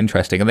really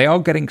interesting. And they are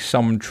getting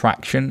some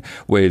traction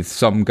with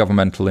some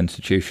governmental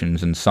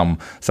institutions and some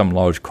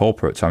large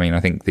corporates. I mean, I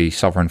think the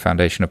Sovereign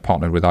Foundation have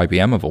partnered with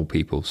IBM of all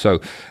people.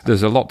 So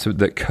there's a lot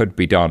that could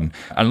be done.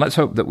 And let's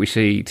hope that we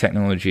see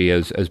technology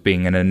as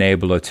being an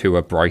enabler to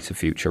a brighter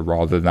future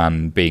rather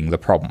than being the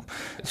problem.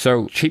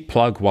 So cheap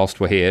plug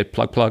whilst we're here.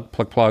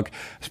 Plug.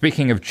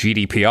 Speaking of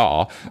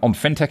GDPR, on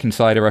FinTech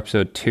Insider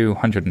episode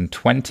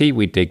 220,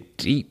 we dig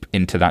deep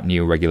into that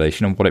new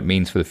regulation and what it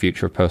means for the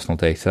future of personal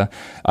data.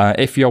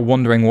 If you're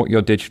wondering what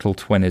your digital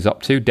twin is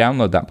up to,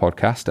 download that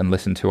podcast and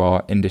listen to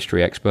our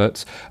industry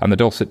experts and the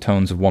dulcet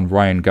tones of one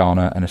Ryan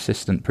Garner and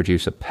assistant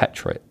producer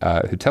Petra,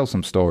 who tell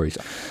some stories.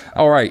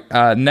 All right,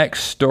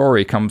 next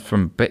story comes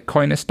from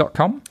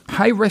Bitcoinist.com.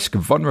 High-risk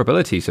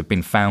vulnerabilities have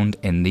been found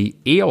in the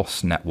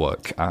EOS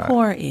network.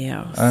 Poor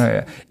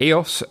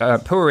EOS.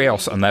 Poor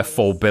EOS and their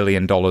 $4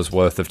 billion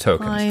worth of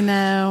tokens. I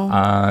know.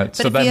 But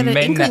if you had an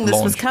inkling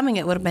this was coming,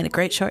 it would have been a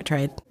great short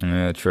trade.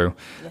 True.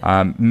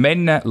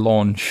 Mainnet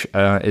launch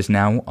is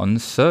now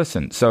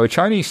uncertain. So a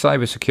Chinese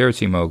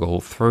cybersecurity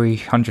mogul,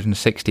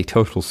 360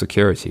 total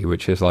security,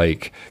 which is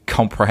like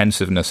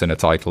comprehensiveness in a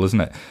title, isn't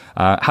it?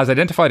 Has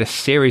identified a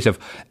series of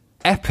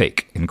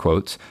epic, in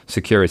quotes,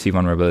 security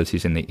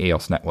vulnerabilities in the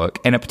EOS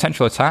network. In a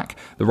potential attack,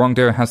 the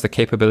wrongdoer has the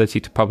capability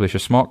to publish a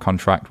smart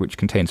contract which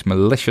contains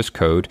malicious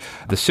code.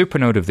 The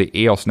supernode of the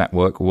EOS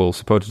network will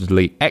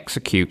supposedly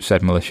execute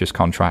said malicious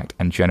contract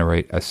and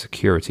generate a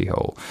security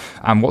hole.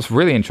 And what's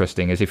really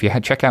interesting is if you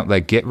check out their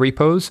Git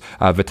repos,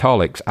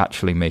 Vitalik's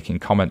actually making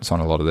comments on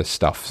a lot of this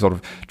stuff, sort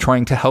of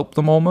trying to help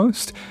them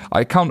almost.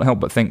 I can't help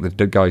but think that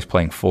the guy's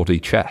playing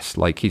 4D chess.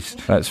 Like,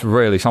 that's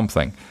really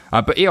something.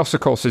 But EOS,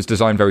 of course, is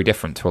designed very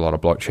different to a lot of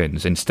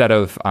blockchains. Instead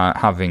of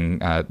having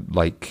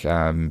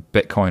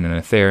Bitcoin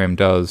and Ethereum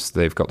does,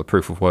 they've got the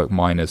proof of work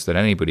miners that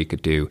anybody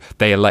could do.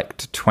 They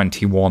elect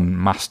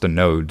 21 master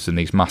nodes, and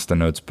these master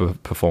nodes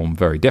perform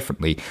very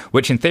differently,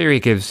 which in theory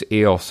gives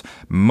EOS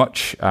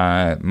much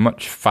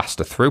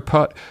faster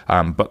throughput.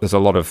 But there's a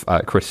lot of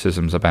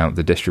criticisms about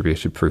the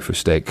distributed proof of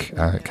stake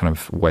kind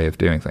of way of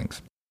doing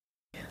things.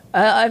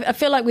 I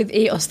feel like with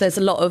EOS, there's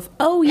a lot of,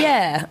 oh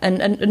yeah,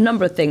 and a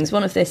number of things.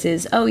 One of this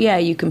is, oh yeah,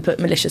 you can put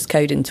malicious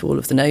code into all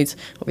of the nodes.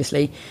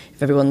 Obviously,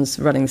 if everyone's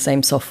running the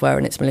same software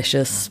and it's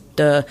malicious,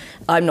 duh.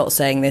 I'm not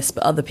saying this,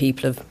 but other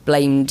people have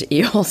blamed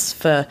EOS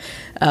for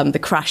the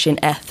crash in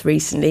ETH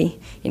recently,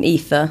 in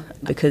Ether,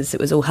 because it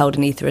was all held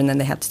in Ether and then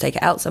they had to take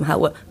it out somehow.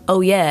 Well,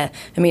 oh yeah,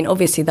 I mean,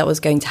 obviously that was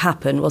going to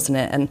happen, wasn't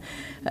it? And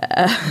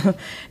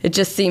it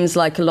just seems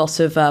like a lot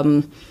of...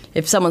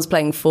 if someone's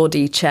playing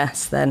 4D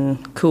chess,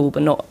 then cool,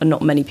 but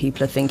not many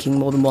people are thinking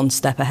more than one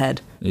step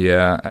ahead.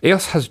 Yeah,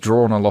 EOS has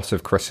drawn a lot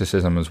of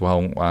criticism as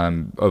well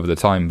over the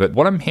time. But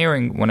what I'm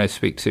hearing when I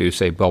speak to,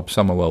 say, Bob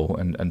Summerwell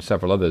and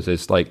several others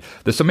is like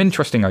there's some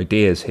interesting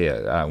ideas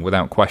here,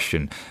 without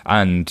question.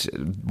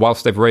 And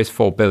whilst they've raised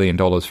 $4 billion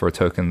for a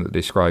token that they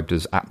described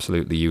as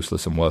absolutely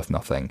useless and worth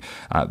nothing,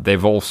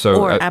 they've also...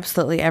 Or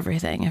absolutely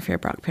everything if you're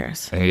Brock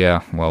Pierce.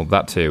 Yeah, well,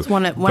 that too. It's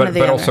one or the other.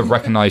 But also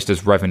recognised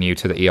as revenue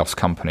to the EOS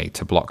company,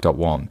 to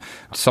Block.one.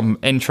 Some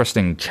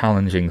interesting,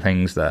 challenging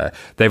things there.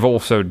 They've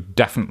also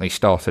definitely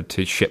started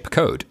to ship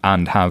code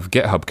and have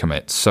GitHub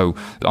commits. So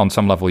on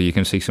some level, you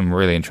can see some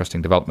really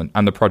interesting development.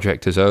 And the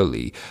project is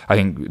early. I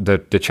think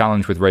the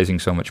challenge with raising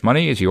so much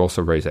money is you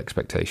also raise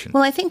expectation.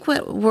 Well, I think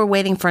what we're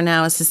waiting for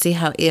now is to see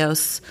how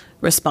EOS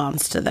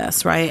responds to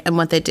this, right? And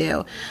what they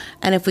do.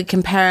 And if we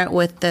compare it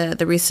with the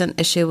recent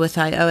issue with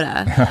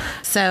IOTA.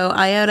 So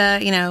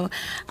IOTA,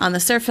 on the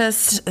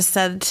surface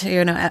said,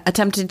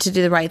 attempted to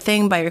do the right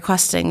thing by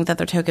requesting that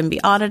their token be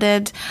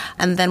audited.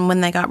 And then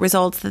when they got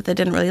results that they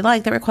didn't really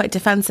like, they were quite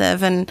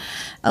defensive and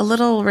a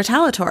little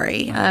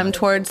retaliatory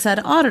towards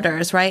said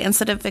auditors, right?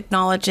 Instead of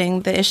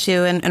acknowledging the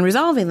issue and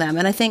resolving them.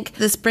 And I think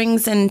this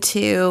brings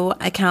into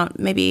account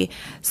maybe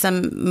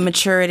some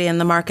maturity in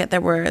the market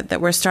that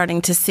we're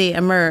starting to see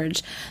emerge.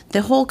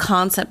 The whole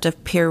concept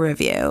of peer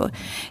review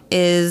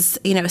is,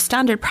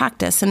 standard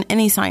practice in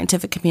any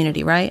scientific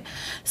community, right?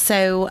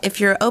 So if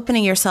you're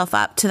opening yourself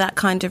up to that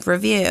kind of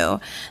review,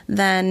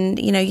 then,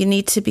 you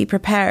need to be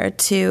prepared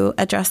to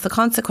address the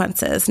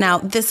consequences. Now,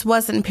 this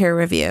wasn't peer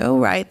review,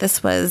 right?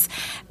 This was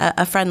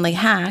a friendly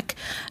hack,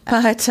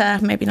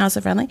 but maybe not so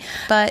friendly.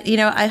 But,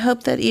 I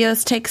hope that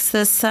EOS takes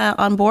this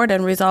on board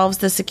and resolves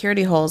the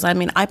security holes. I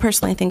mean, I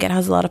personally think it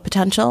has a lot of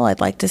potential.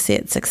 I'd like to see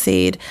it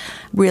succeed.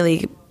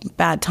 Really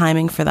bad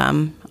timing for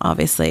them,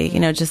 obviously,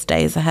 just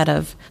days ahead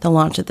of the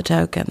launch of the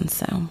token.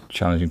 So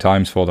challenging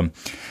times for them.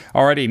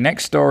 Alrighty,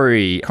 next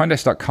story.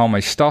 Coindesk.com,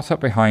 a startup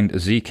behind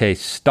ZK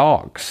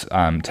Starks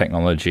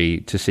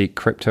technology to seek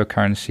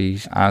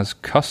cryptocurrencies as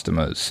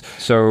customers.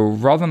 So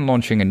rather than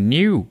launching a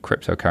new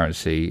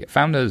cryptocurrency,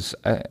 founders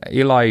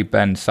Eli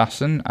Ben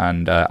Sasson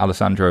and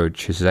Alessandro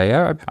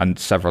Chisea and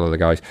several other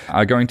guys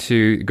are going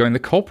to go in the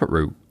corporate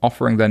route,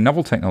 offering their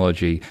novel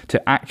technology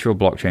to actual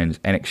blockchains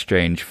in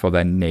exchange for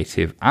their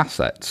native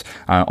assets,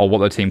 or what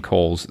the team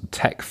calls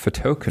tech for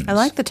tokens. I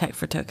like the tech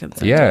for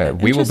tokens. Yeah,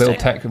 we will build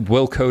tech,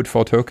 we'll code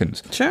for tokens.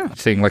 Sure.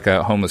 Seeing like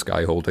a homeless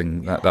guy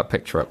holding that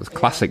picture up with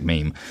classic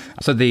meme.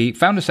 So the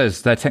founder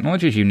says their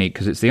technology is unique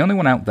because it's the only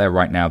one out there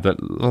right now that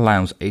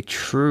allows a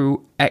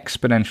true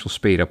exponential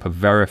speed up of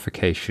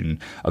verification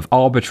of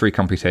arbitrary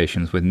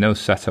computations with no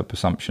setup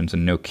assumptions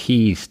and no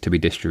keys to be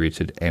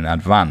distributed in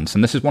advance.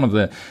 And this is one of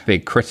the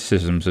big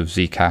criticisms of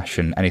Zcash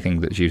and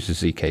anything that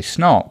uses ZK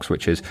Snarks,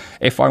 which is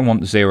if I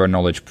want zero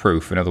knowledge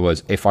proof, in other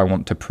words, if I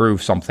want to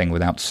prove something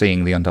without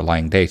seeing the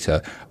underlying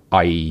data,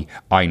 i.e.,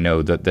 I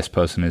know that this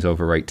person is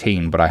over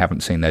 18, but I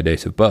haven't seen their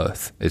date of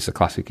birth, is a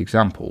classic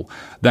example,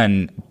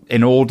 then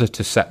in order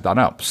to set that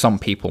up, some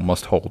people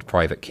must hold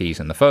private keys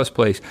in the first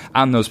place,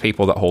 and those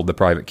people that hold the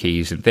private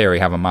keys, in theory,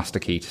 have a master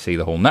key to see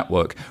the whole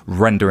network,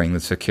 rendering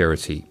the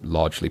security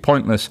largely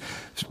pointless,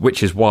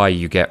 which is why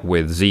you get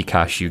with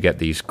Zcash, you get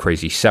these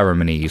crazy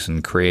ceremonies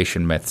and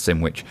creation myths in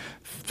which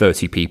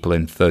 30 people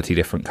in 30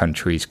 different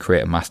countries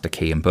create a master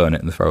key and burn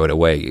it and throw it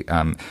away.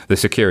 The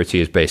security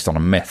is based on a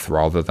myth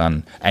rather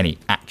than any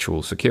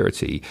actual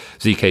security.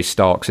 ZK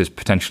Starks is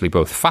potentially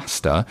both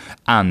faster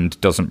and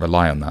doesn't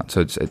rely on that.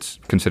 So it's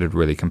considered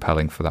really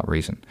compelling for that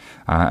reason.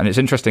 And it's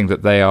interesting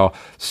that they are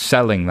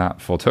selling that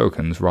for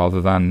tokens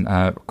rather than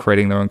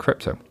creating their own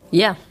crypto.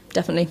 Yeah,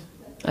 definitely.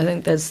 I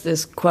think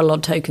there's quite a lot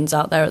of tokens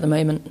out there at the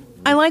moment.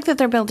 I like that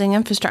they're building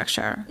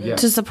infrastructure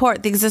to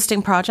support the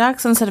existing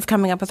projects instead of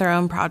coming up with their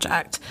own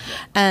project.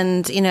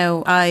 And,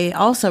 I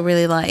also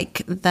really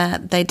like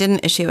that they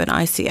didn't issue an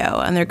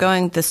ICO and they're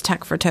going this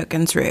tech for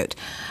tokens route.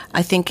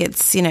 I think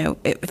it's,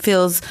 it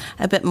feels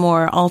a bit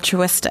more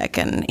altruistic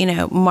and,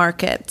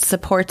 market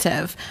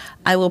supportive.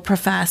 I will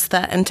profess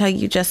that until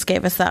you just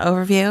gave us that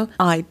overview,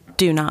 I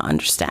do not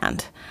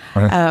understand.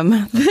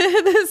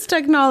 This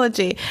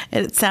technology.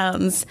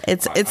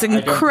 It's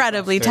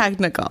incredibly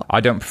technical. I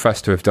don't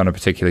profess to have done a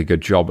particularly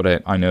good job at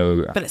it. I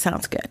know, but it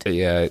sounds good.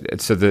 Yeah.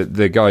 So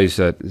the guys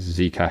at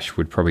Zcash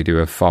would probably do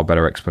a far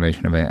better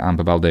explanation of it.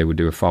 Amber Balde would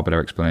do a far better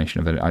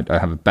explanation of it. I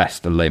have at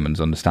best a layman's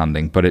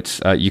understanding, but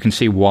it's you can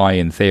see why,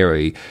 in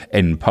theory,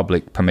 in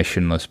public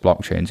permissionless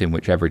blockchains in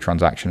which every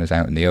transaction is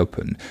out in the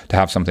open, to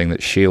have something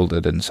that's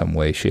shielded in some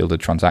way, shielded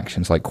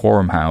transactions like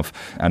Quorum have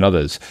and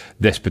others,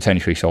 this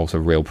potentially solves a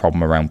real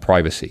problem around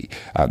privacy.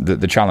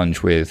 The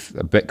challenge with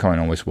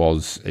Bitcoin always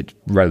was it's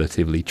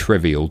relatively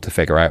trivial to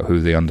figure out who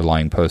the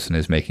underlying person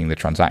is making the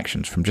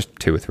transactions from just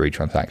 2 or 3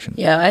 transactions.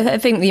 Yeah, I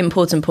think the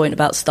important point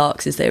about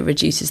Starks is that it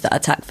reduces that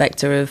attack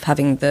vector of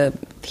having the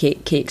key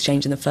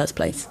exchange in the first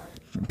place.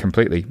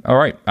 Completely. All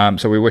right.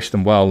 So we wish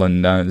them well,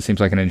 and it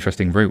seems like an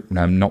interesting route.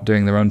 Not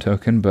doing their own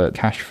token, but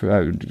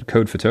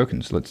code for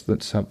tokens.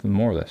 Let's have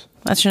more of this.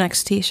 That's your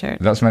next T-shirt.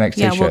 That's my next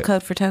T-shirt. Yeah, we'll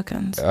code for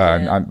tokens. I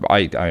am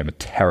a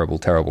terrible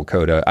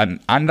coder,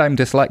 and I'm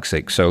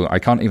dyslexic, so I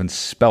can't even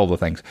spell the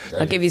things.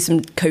 I'll give you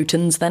some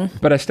cotons then.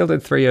 But I still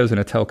did 3 years in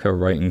a telco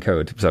writing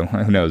code, so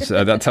who knows?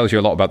 That tells you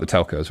a lot about the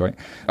telcos, right?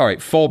 All right,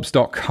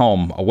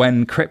 Forbes.com.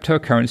 When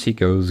cryptocurrency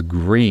goes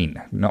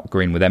green, not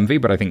green with envy,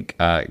 but I think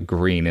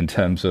green in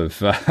terms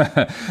of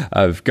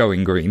of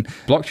going green.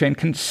 Blockchain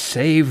can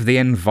save the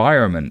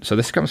environment. So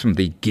this comes from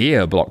the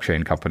Gear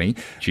blockchain company,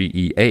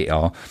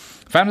 GEAR.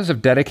 Founders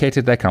have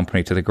dedicated their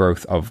company to the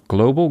growth of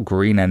global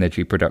green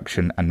energy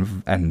production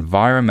and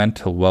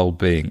environmental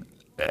well-being.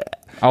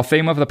 Our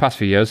theme over the past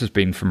few years has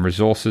been from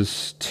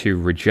resources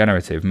to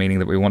regenerative, meaning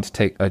that we want to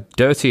take a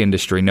dirty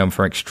industry known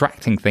for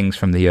extracting things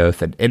from the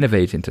earth and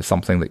innovate into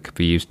something that could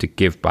be used to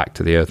give back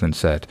to the earth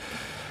instead.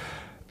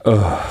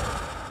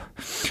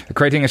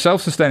 Creating a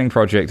self-sustaining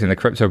project in the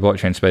crypto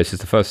blockchain space is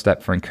the first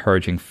step for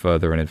encouraging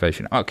further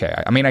innovation. Okay,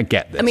 I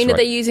get this. Are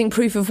they using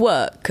proof of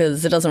work?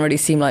 Because it doesn't really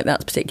seem like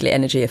that's particularly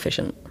energy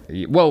efficient.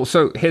 Well,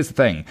 so here's the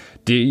thing.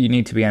 Do you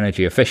need to be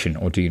energy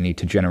efficient, or do you need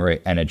to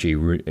generate energy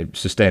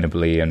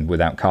sustainably and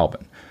without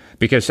carbon?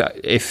 Because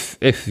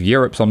if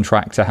Europe's on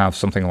track to have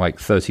something like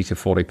 30 to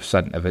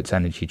 40% of its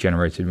energy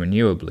generated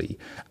renewably,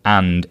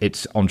 and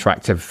it's on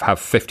track to have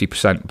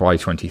 50% by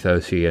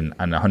 2030 and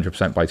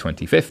 100% by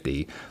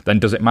 2050, then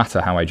does it matter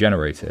how I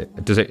generate it?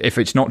 If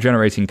it's not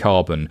generating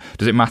carbon,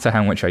 does it matter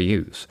how much I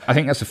use? I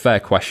think that's a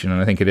fair question,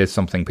 and I think it is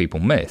something people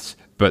miss.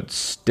 But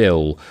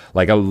still,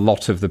 like, a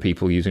lot of the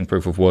people using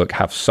proof of work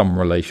have some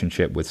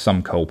relationship with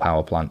some coal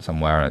power plant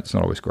somewhere, and it's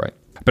not always great.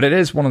 But it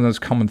is one of those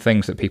common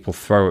things that people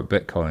throw at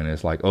Bitcoin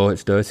is like, oh,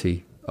 it's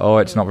dirty. Oh,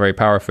 it's not very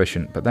power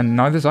efficient. But then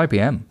neither's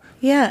IBM.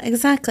 Yeah,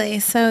 exactly.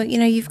 So,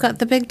 you've got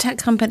the big tech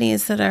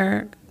companies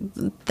that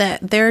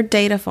their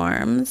data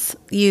farms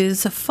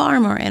use far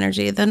more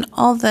energy than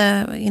all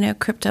the,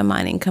 crypto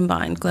mining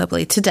combined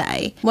globally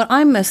today. What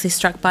I'm mostly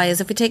struck by is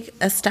if we take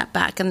a step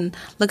back and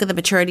look at the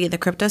maturity of the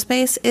crypto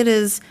space, it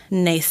is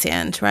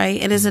nascent,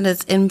 right? It is in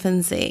its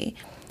infancy.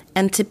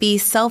 And to be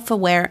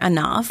self-aware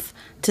enough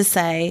to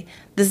say,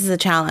 this is a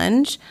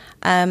challenge,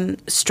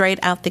 straight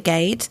out the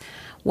gate,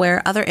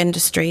 where other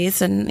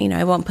industries, and,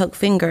 I won't poke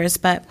fingers,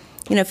 but,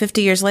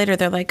 50 years later,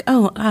 they're like,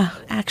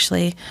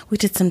 actually, we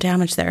did some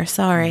damage there,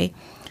 sorry.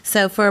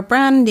 So for a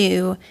brand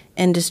new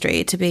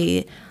industry to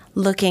be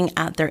looking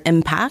at their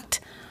impact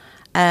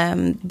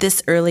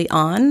this early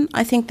on,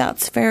 I think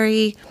that's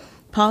very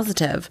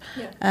positive.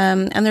 Yeah.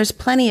 And there's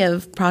plenty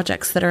of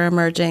projects that are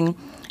emerging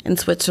in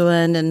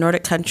Switzerland and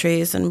Nordic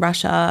countries and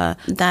Russia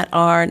that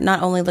are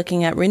not only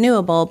looking at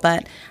renewable,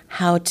 but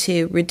how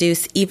to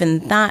reduce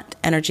even that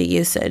energy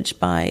usage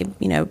by,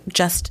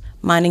 just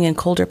mining in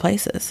colder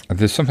places.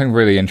 There's something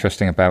really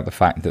interesting about the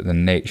fact that the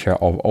nature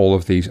of all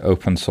of these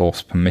open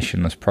source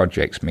permissionless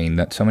projects mean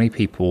that so many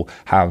people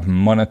have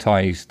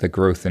monetized the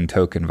growth in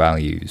token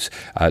values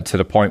to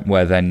the point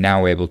where they're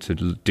now able to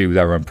do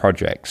their own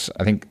projects.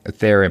 I think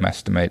Ethereum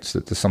estimates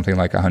that there's something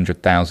like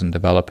 100,000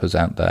 developers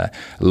out there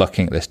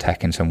looking at this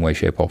tech in some way,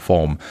 shape or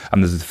form.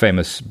 And there's the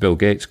famous Bill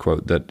Gates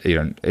quote that,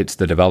 it's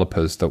the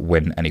developers that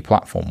win any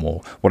platform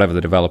war. Whatever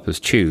the developers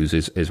choose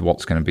is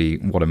what's going to be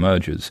what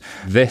emerges.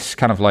 This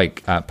kind of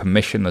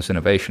permissionless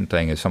innovation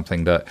thing is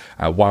something that,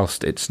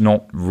 whilst it's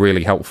not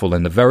really helpful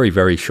in the very,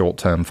 very short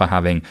term for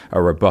having a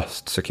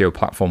robust, secure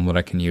platform that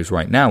I can use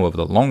right now, over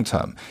the long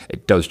term,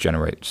 it does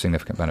generate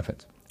significant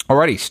benefits.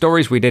 Alrighty,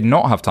 stories we did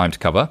not have time to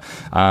cover.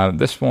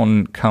 This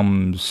one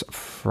comes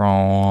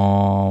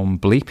from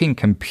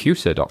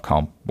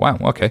bleepingcomputer.com. Wow,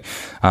 okay.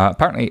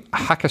 Apparently, a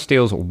hacker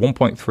steals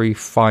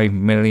 $1.35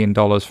 million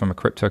from a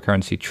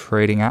cryptocurrency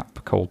trading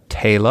app called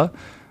Taylor.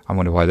 I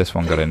wonder why this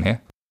one got in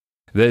here.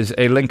 There's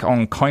a link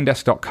on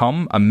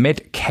Coindesk.com.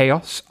 Amid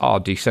chaos, our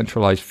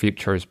decentralized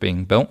future is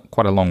being built.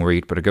 Quite a long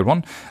read, but a good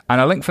one. And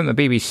a link from the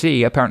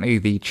BBC. Apparently,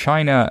 the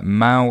China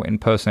Mao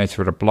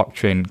impersonator at a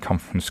blockchain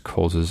conference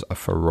causes a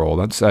furore.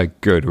 That's a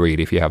good read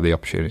if you have the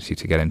opportunity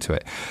to get into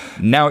it.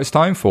 Now it's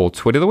time for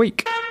Tweet of the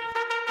Week.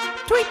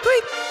 Tweet,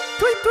 tweet,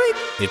 tweet, tweet.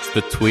 It's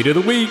the Tweet of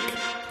the Week.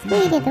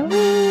 Tweet of the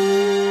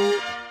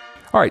Week.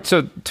 All right,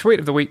 so Tweet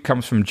of the Week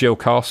comes from Jill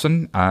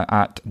Carson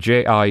at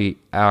JIIL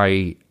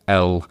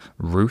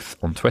Ruth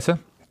on Twitter.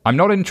 I'm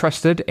not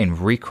interested in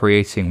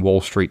recreating Wall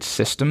Street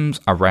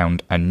systems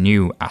around a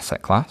new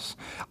asset class.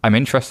 I'm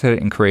interested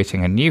in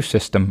creating a new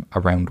system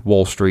around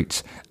Wall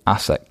Street's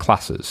asset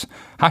classes.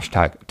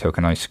 Hashtag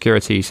tokenized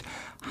securities.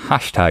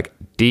 Hashtag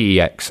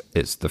DEX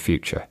is the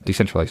future.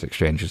 Decentralized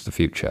exchange is the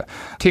future.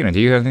 Tina, do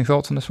you have any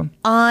thoughts on this one?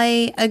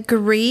 I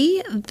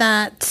agree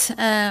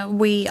that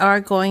we are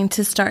going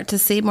to start to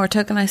see more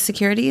tokenized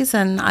securities,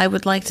 and I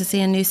would like to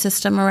see a new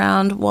system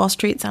around Wall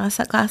Street's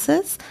asset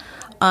classes.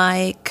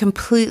 I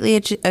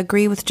completely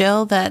agree with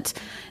Jill that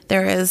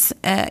there is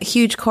a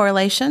huge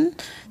correlation.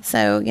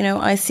 So,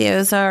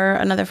 ICOs are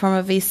another form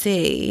of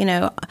VC,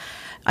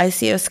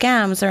 ICO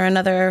scams are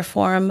another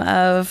form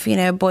of,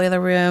 boiler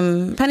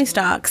room penny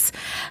stocks.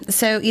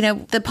 So,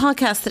 the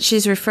podcast that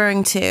she's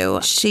referring to,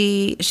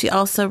 she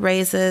also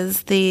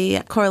raises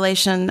the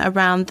correlation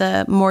around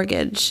the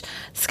mortgage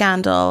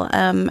scandal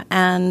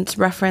and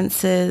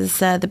references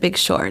The Big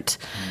Short.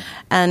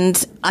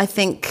 And I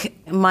think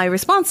my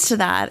response to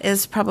that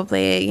is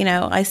probably,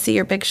 I see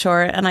your Big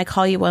Short and I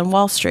call you on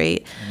Wall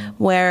Street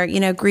where,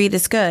 greed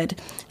is good.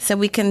 So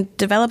we can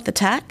develop the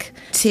tech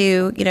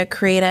to,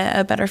 create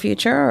a better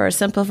future or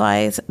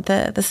simplify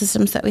the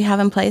systems that we have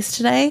in place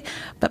today.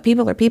 But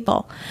people are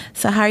people.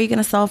 So how are you going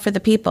to solve for the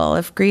people?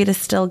 If greed is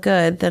still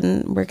good,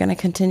 then we're going to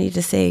continue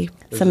to see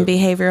some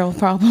behavioral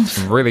problems.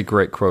 Really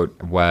great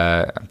quote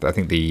where I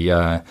think the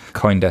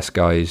Coindesk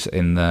guys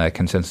in the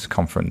consensus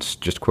conference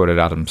just quoted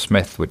Adam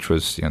Smith, which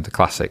was the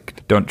classic,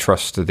 don't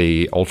trust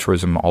the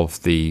altruism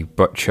of the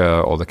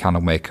butcher or the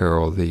candle maker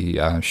or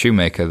the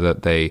shoemaker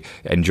that they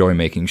enjoy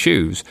making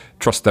shoes.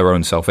 Trust their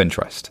own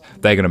self-interest.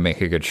 They're going to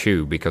make a good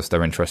shoe because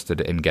they're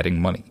interested in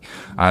getting money.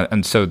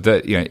 And so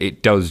that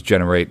it does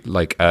generate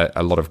like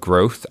a lot of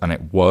growth and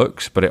it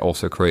works, but it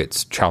also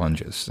creates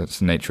challenges. That's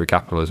the nature of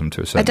capitalism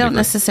to a certain degree. I don't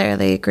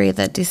necessarily agree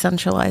that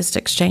decentralized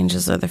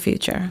exchanges are the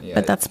future,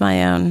 but that's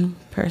my own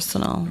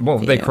personal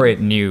view. They create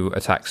new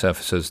attack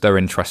surfaces. They're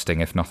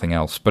interesting, if nothing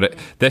else. But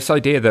this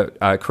idea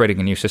that creating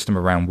a new system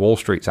around Wall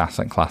Street's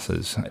asset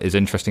classes is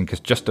interesting because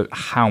just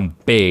how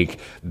big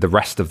the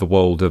rest of the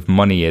world of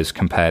money is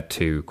compared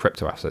to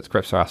crypto assets.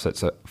 Crypto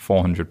assets at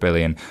 400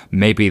 billion.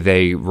 Maybe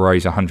they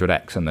raise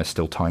 100x and they're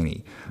still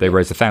tiny. They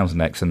raise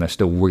 1,000x and they're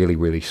still really,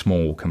 really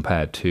small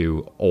compared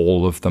to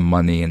all of the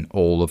money in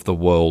all of the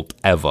world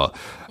ever,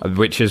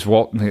 which is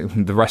what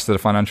the rest of the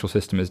financial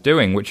system is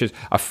doing, which is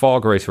a far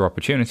greater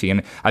opportunity.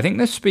 And I think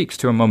this speaks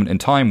to a moment in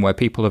time where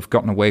people have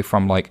gotten away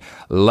from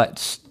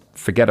let's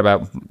forget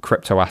about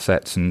crypto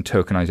assets and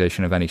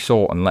tokenization of any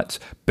sort and let's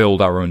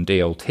build our own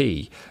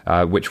DLT,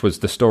 which was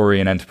the story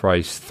in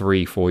Enterprise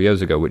 3-4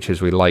 years ago, which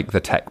is we like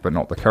the tech but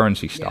not the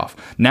currency stuff.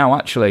 Yeah. Now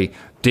actually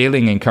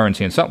dealing in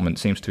currency and settlement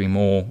seems to be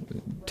more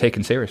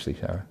taken seriously,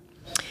 Sarah.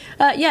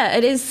 Yeah,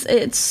 it is.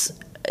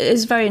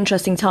 It's very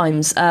interesting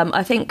times.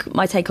 I think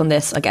my take on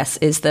this, I guess,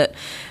 is that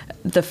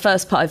the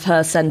first part of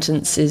her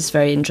sentence is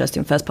very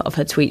interesting. First part of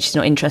her tweet, she's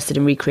not interested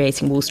in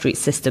recreating Wall Street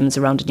systems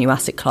around a new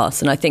asset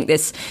class. And I think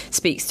this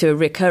speaks to a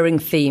recurring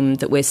theme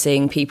that we're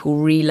seeing people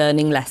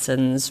relearning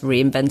lessons,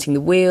 reinventing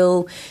the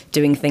wheel,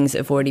 doing things that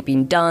have already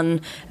been done.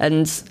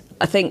 And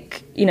I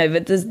think,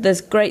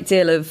 there's a great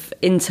deal of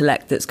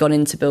intellect that's gone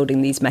into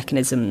building these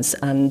mechanisms.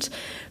 But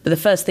the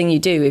first thing you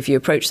do if you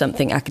approach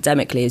something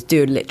academically is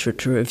do a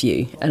literature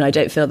review. And I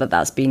don't feel that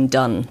that's been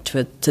done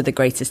to the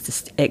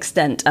greatest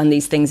extent. And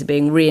these things are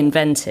being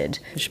reinvented.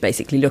 We should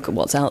basically look at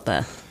what's out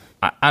there.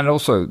 And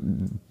also,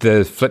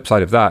 the flip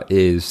side of that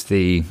is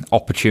the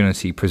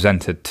opportunity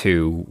presented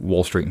to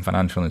Wall Street and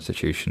financial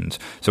institutions.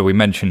 So we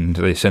mentioned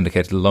the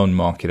syndicated loan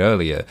market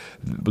earlier,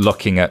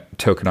 looking at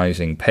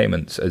tokenizing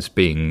payments as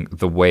being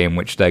the way in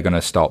which they're going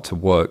to start to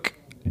work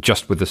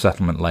just with the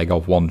settlement leg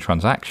of one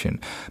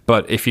transaction.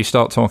 But if you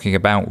start talking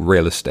about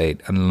real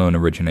estate and loan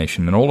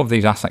origination and all of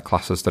these asset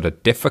classes that are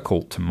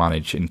difficult to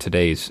manage in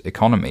today's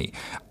economy,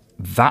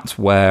 that's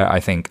where I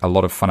think a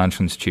lot of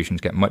financial institutions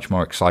get much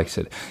more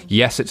excited.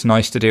 Yes, it's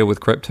nice to deal with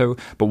crypto,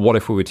 but what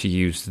if we were to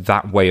use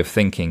that way of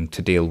thinking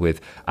to deal with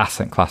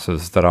asset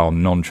classes that are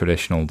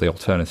non-traditional, the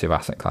alternative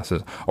asset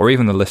classes, or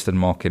even the listed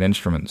market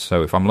instruments?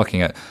 So if I'm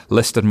looking at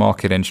listed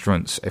market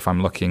instruments, if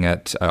I'm looking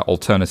at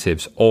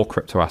alternatives or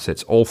crypto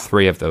assets, all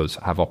three of those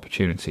have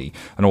opportunity.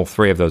 And all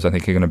three of those, I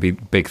think, are going to be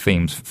big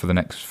themes for the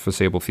next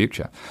foreseeable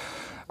future.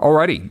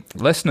 Alrighty,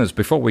 listeners,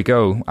 before we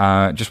go,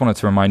 just wanted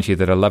to remind you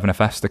that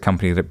 11FS, the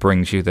company that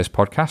brings you this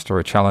podcast, are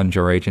a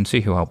challenger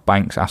agency who help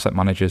banks, asset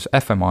managers,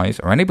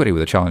 FMIs, or anybody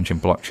with a challenge in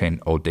blockchain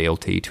or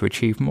DLT to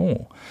achieve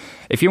more.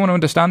 If you want to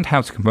understand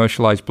how to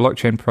commercialize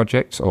blockchain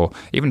projects, or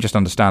even just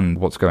understand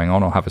what's going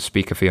on or have a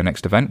speaker for your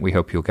next event, we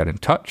hope you'll get in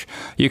touch.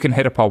 You can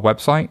hit up our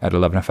website at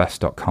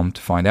 11fs.com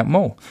to find out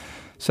more.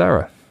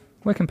 Sarah,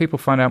 where can people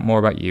find out more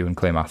about you and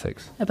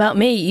Clearmatics? About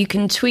me, you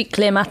can tweet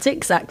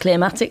Clearmatics at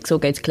Clearmatics or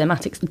go to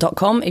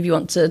clearmatics.com. If you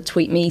want to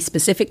tweet me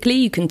specifically,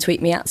 you can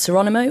tweet me at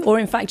Seronimo, or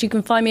in fact, you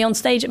can find me on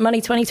stage at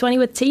Money 2020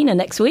 with Tina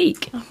next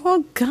week.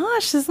 Oh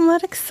gosh, isn't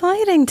that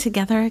exciting?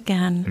 Together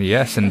again.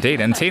 Yes, indeed.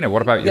 And Tina,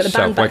 what about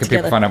yourself? Where can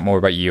people find out more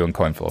about you and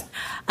CoinFloor?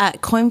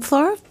 At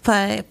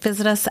CoinFloor,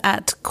 visit us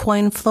at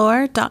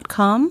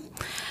coinfloor.com.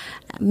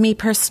 Me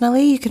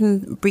personally, you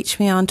can reach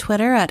me on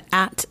Twitter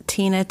at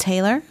Tina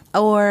Taylor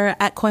or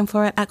at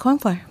CoinFloor at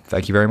CoinFloor.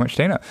 Thank you very much,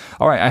 Tina.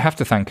 All right, I have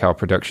to thank our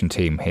production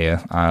team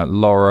here.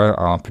 Laura,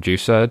 our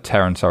producer,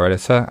 Terence, our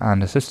editor,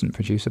 and assistant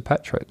producer,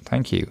 Petra.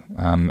 Thank you.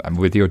 And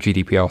with your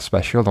GDPR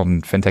special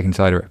on FinTech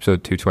Insider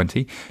episode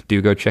 220,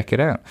 do go check it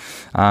out.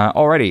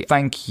 Alrighty,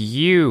 thank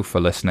you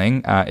for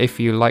listening. If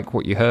you like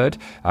what you heard,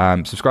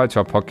 subscribe to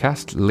our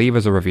podcast, leave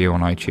us a review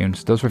on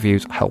iTunes. Those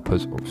reviews help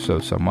us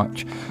so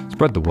much.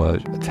 Spread the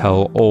word.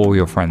 Tell all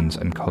your friends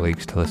and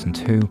colleagues to listen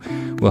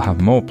to. We'll have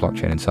more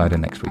Blockchain Insider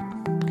next week.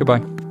 Goodbye.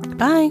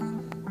 Bye.